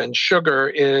sugars, and sugar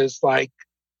is like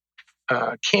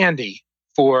candy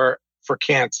for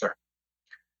cancer.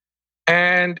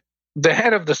 And the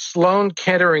head of the Sloan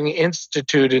Kettering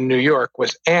Institute in New York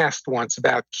was asked once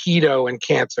about keto and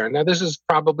cancer. Now, this is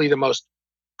probably the most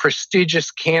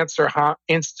prestigious cancer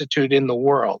institute in the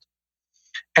world.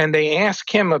 And they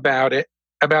asked him about it,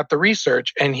 about the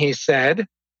research, and he said,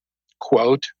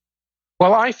 quote,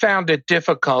 "Well, I found it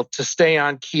difficult to stay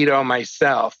on keto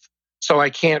myself, so I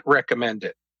can't recommend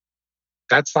it."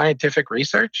 That's scientific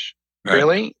research? Right.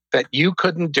 Really? That you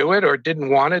couldn't do it or didn't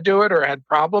want to do it or had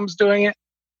problems doing it?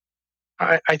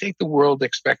 I think the world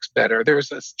expects better.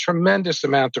 There's a tremendous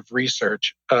amount of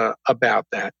research about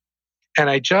that. And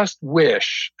I just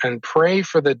wish and pray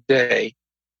for the day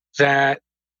that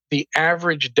the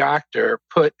average doctor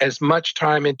put as much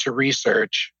time into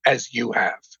research as you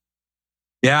have.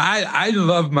 Yeah, I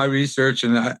love my research,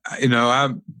 and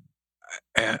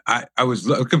I was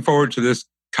looking forward to this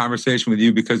conversation with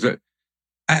you because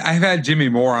I've had Jimmy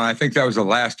Moore on. I think that was the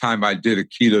last time I did a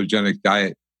ketogenic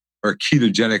diet or a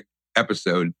ketogenic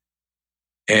episode.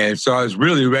 And so I was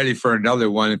really ready for another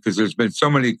one because there's been so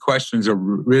many questions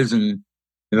arisen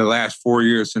in the last 4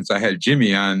 years since I had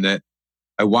Jimmy on that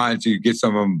I wanted to get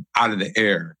some of them out of the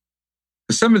air.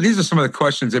 These are some of the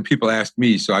questions that people ask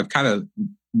me. So I've kind of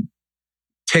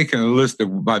taken a list of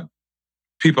what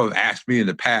people have asked me in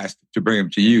the past to bring them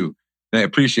to you. And I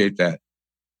appreciate that.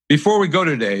 Before we go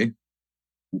today,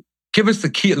 give us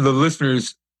the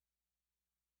listeners,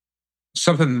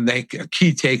 something a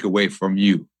key takeaway from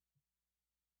you.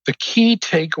 The key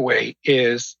takeaway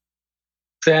is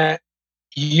that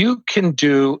you can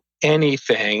do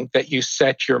anything that you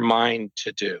set your mind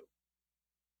to do.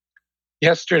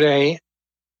 Yesterday,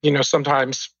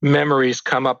 sometimes memories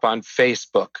come up on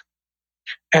Facebook.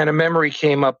 And a memory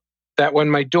came up that when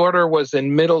my daughter was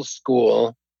in middle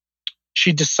school,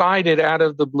 she decided out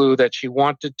of the blue that she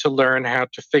wanted to learn how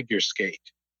to figure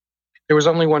skate. There was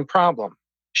only one problem.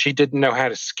 She didn't know how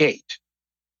to skate.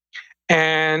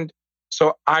 And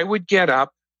so I would get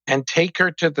up and take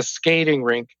her to the skating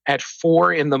rink at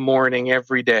 4 a.m.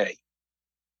 every day.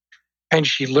 And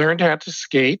she learned how to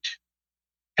skate.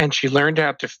 and she learned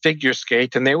how to figure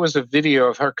skate. And there was a video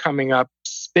of her coming up,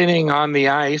 spinning on the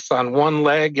ice on one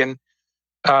leg and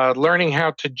learning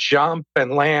how to jump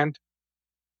and land.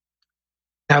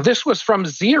 Now, this was from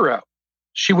zero.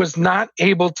 She was not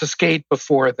able to skate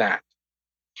before that.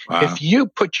 Wow. If you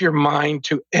put your mind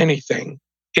to anything,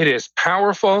 it is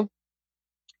powerful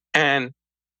and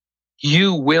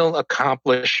you will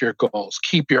accomplish your goals.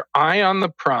 Keep your eye on the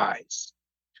prize.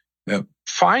 Yep.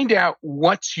 Find out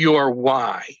what's your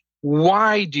why.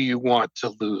 Why do you want to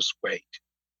lose weight?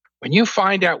 When you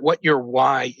find out what your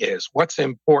why is, what's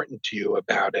important to you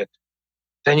about it,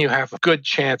 then you have a good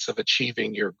chance of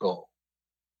achieving your goal.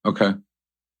 Okay.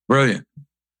 Brilliant.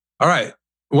 All right.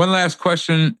 One last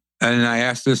question, and I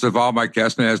ask this of all my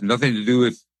guests, and it has nothing to do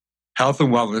with health and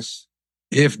wellness.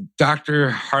 If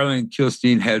Dr. Harlan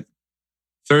Kilstein had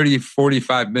 30,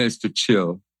 45 minutes to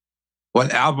chill,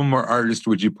 what album or artist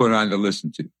would you put on to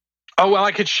listen to? Oh, well,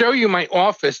 I could show you my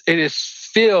office. It is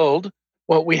filled.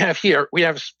 What we have here, we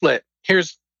have a split.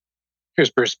 Here's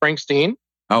Bruce Springsteen.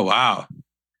 Oh, wow.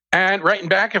 And right in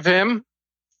back of him,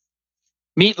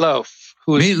 Meatloaf.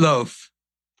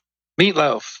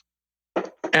 Meatloaf.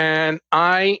 And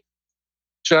I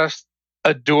just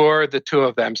adore the two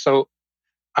of them. So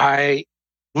I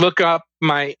look up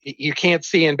you can't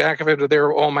see in back of it, but there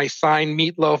are all my signed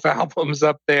Meatloaf albums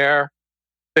up there.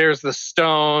 There's the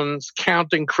Stones,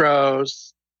 Counting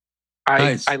Crows.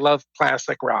 Nice. I love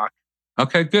classic rock.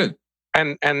 Okay, good.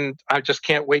 And I just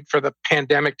can't wait for the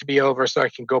pandemic to be over so I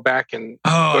can go back and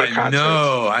go to concerts.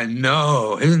 I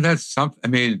know. Isn't that something? I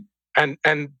mean,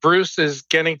 and Bruce is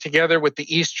getting together with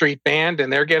the E Street Band,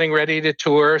 and they're getting ready to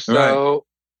tour. So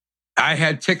right. I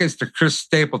had tickets to Chris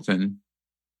Stapleton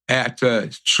at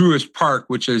Truist Park,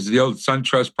 which is the old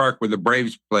SunTrust Park where the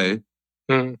Braves play.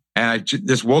 Mm. And I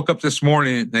just woke up this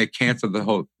morning and they canceled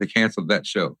that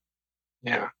show.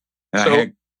 Yeah.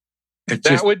 And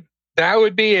so that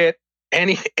would be it.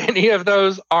 Any of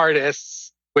those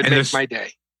artists would make my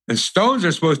day. The Stones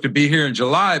are supposed to be here in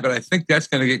July, but I think that's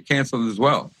going to get canceled as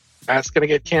well. That's going to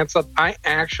get canceled. I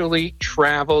actually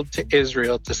traveled to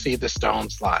Israel to see the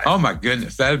Stones live. Oh my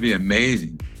goodness, that'd be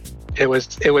amazing. It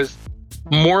was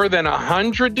more than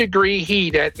 100-degree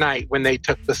heat at night when they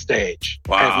took the stage.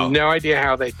 Wow. I have no idea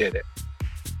how they did it.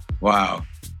 Wow.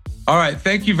 All right.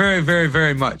 Thank you very, very,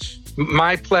 very much.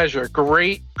 My pleasure.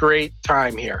 Great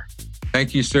time here.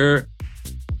 Thank you, sir.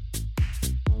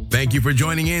 Thank you for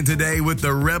joining in today with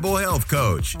the Rebel Health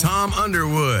Coach, Tom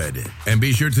Underwood. And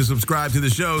be sure to subscribe to the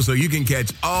show so you can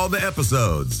catch all the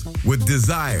episodes. With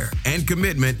desire and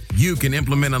commitment, you can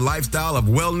implement a lifestyle of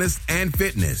wellness and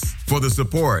fitness. For the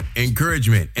support,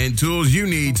 encouragement, and tools you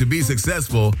need to be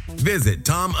successful, visit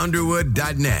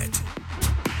tomunderwood.net.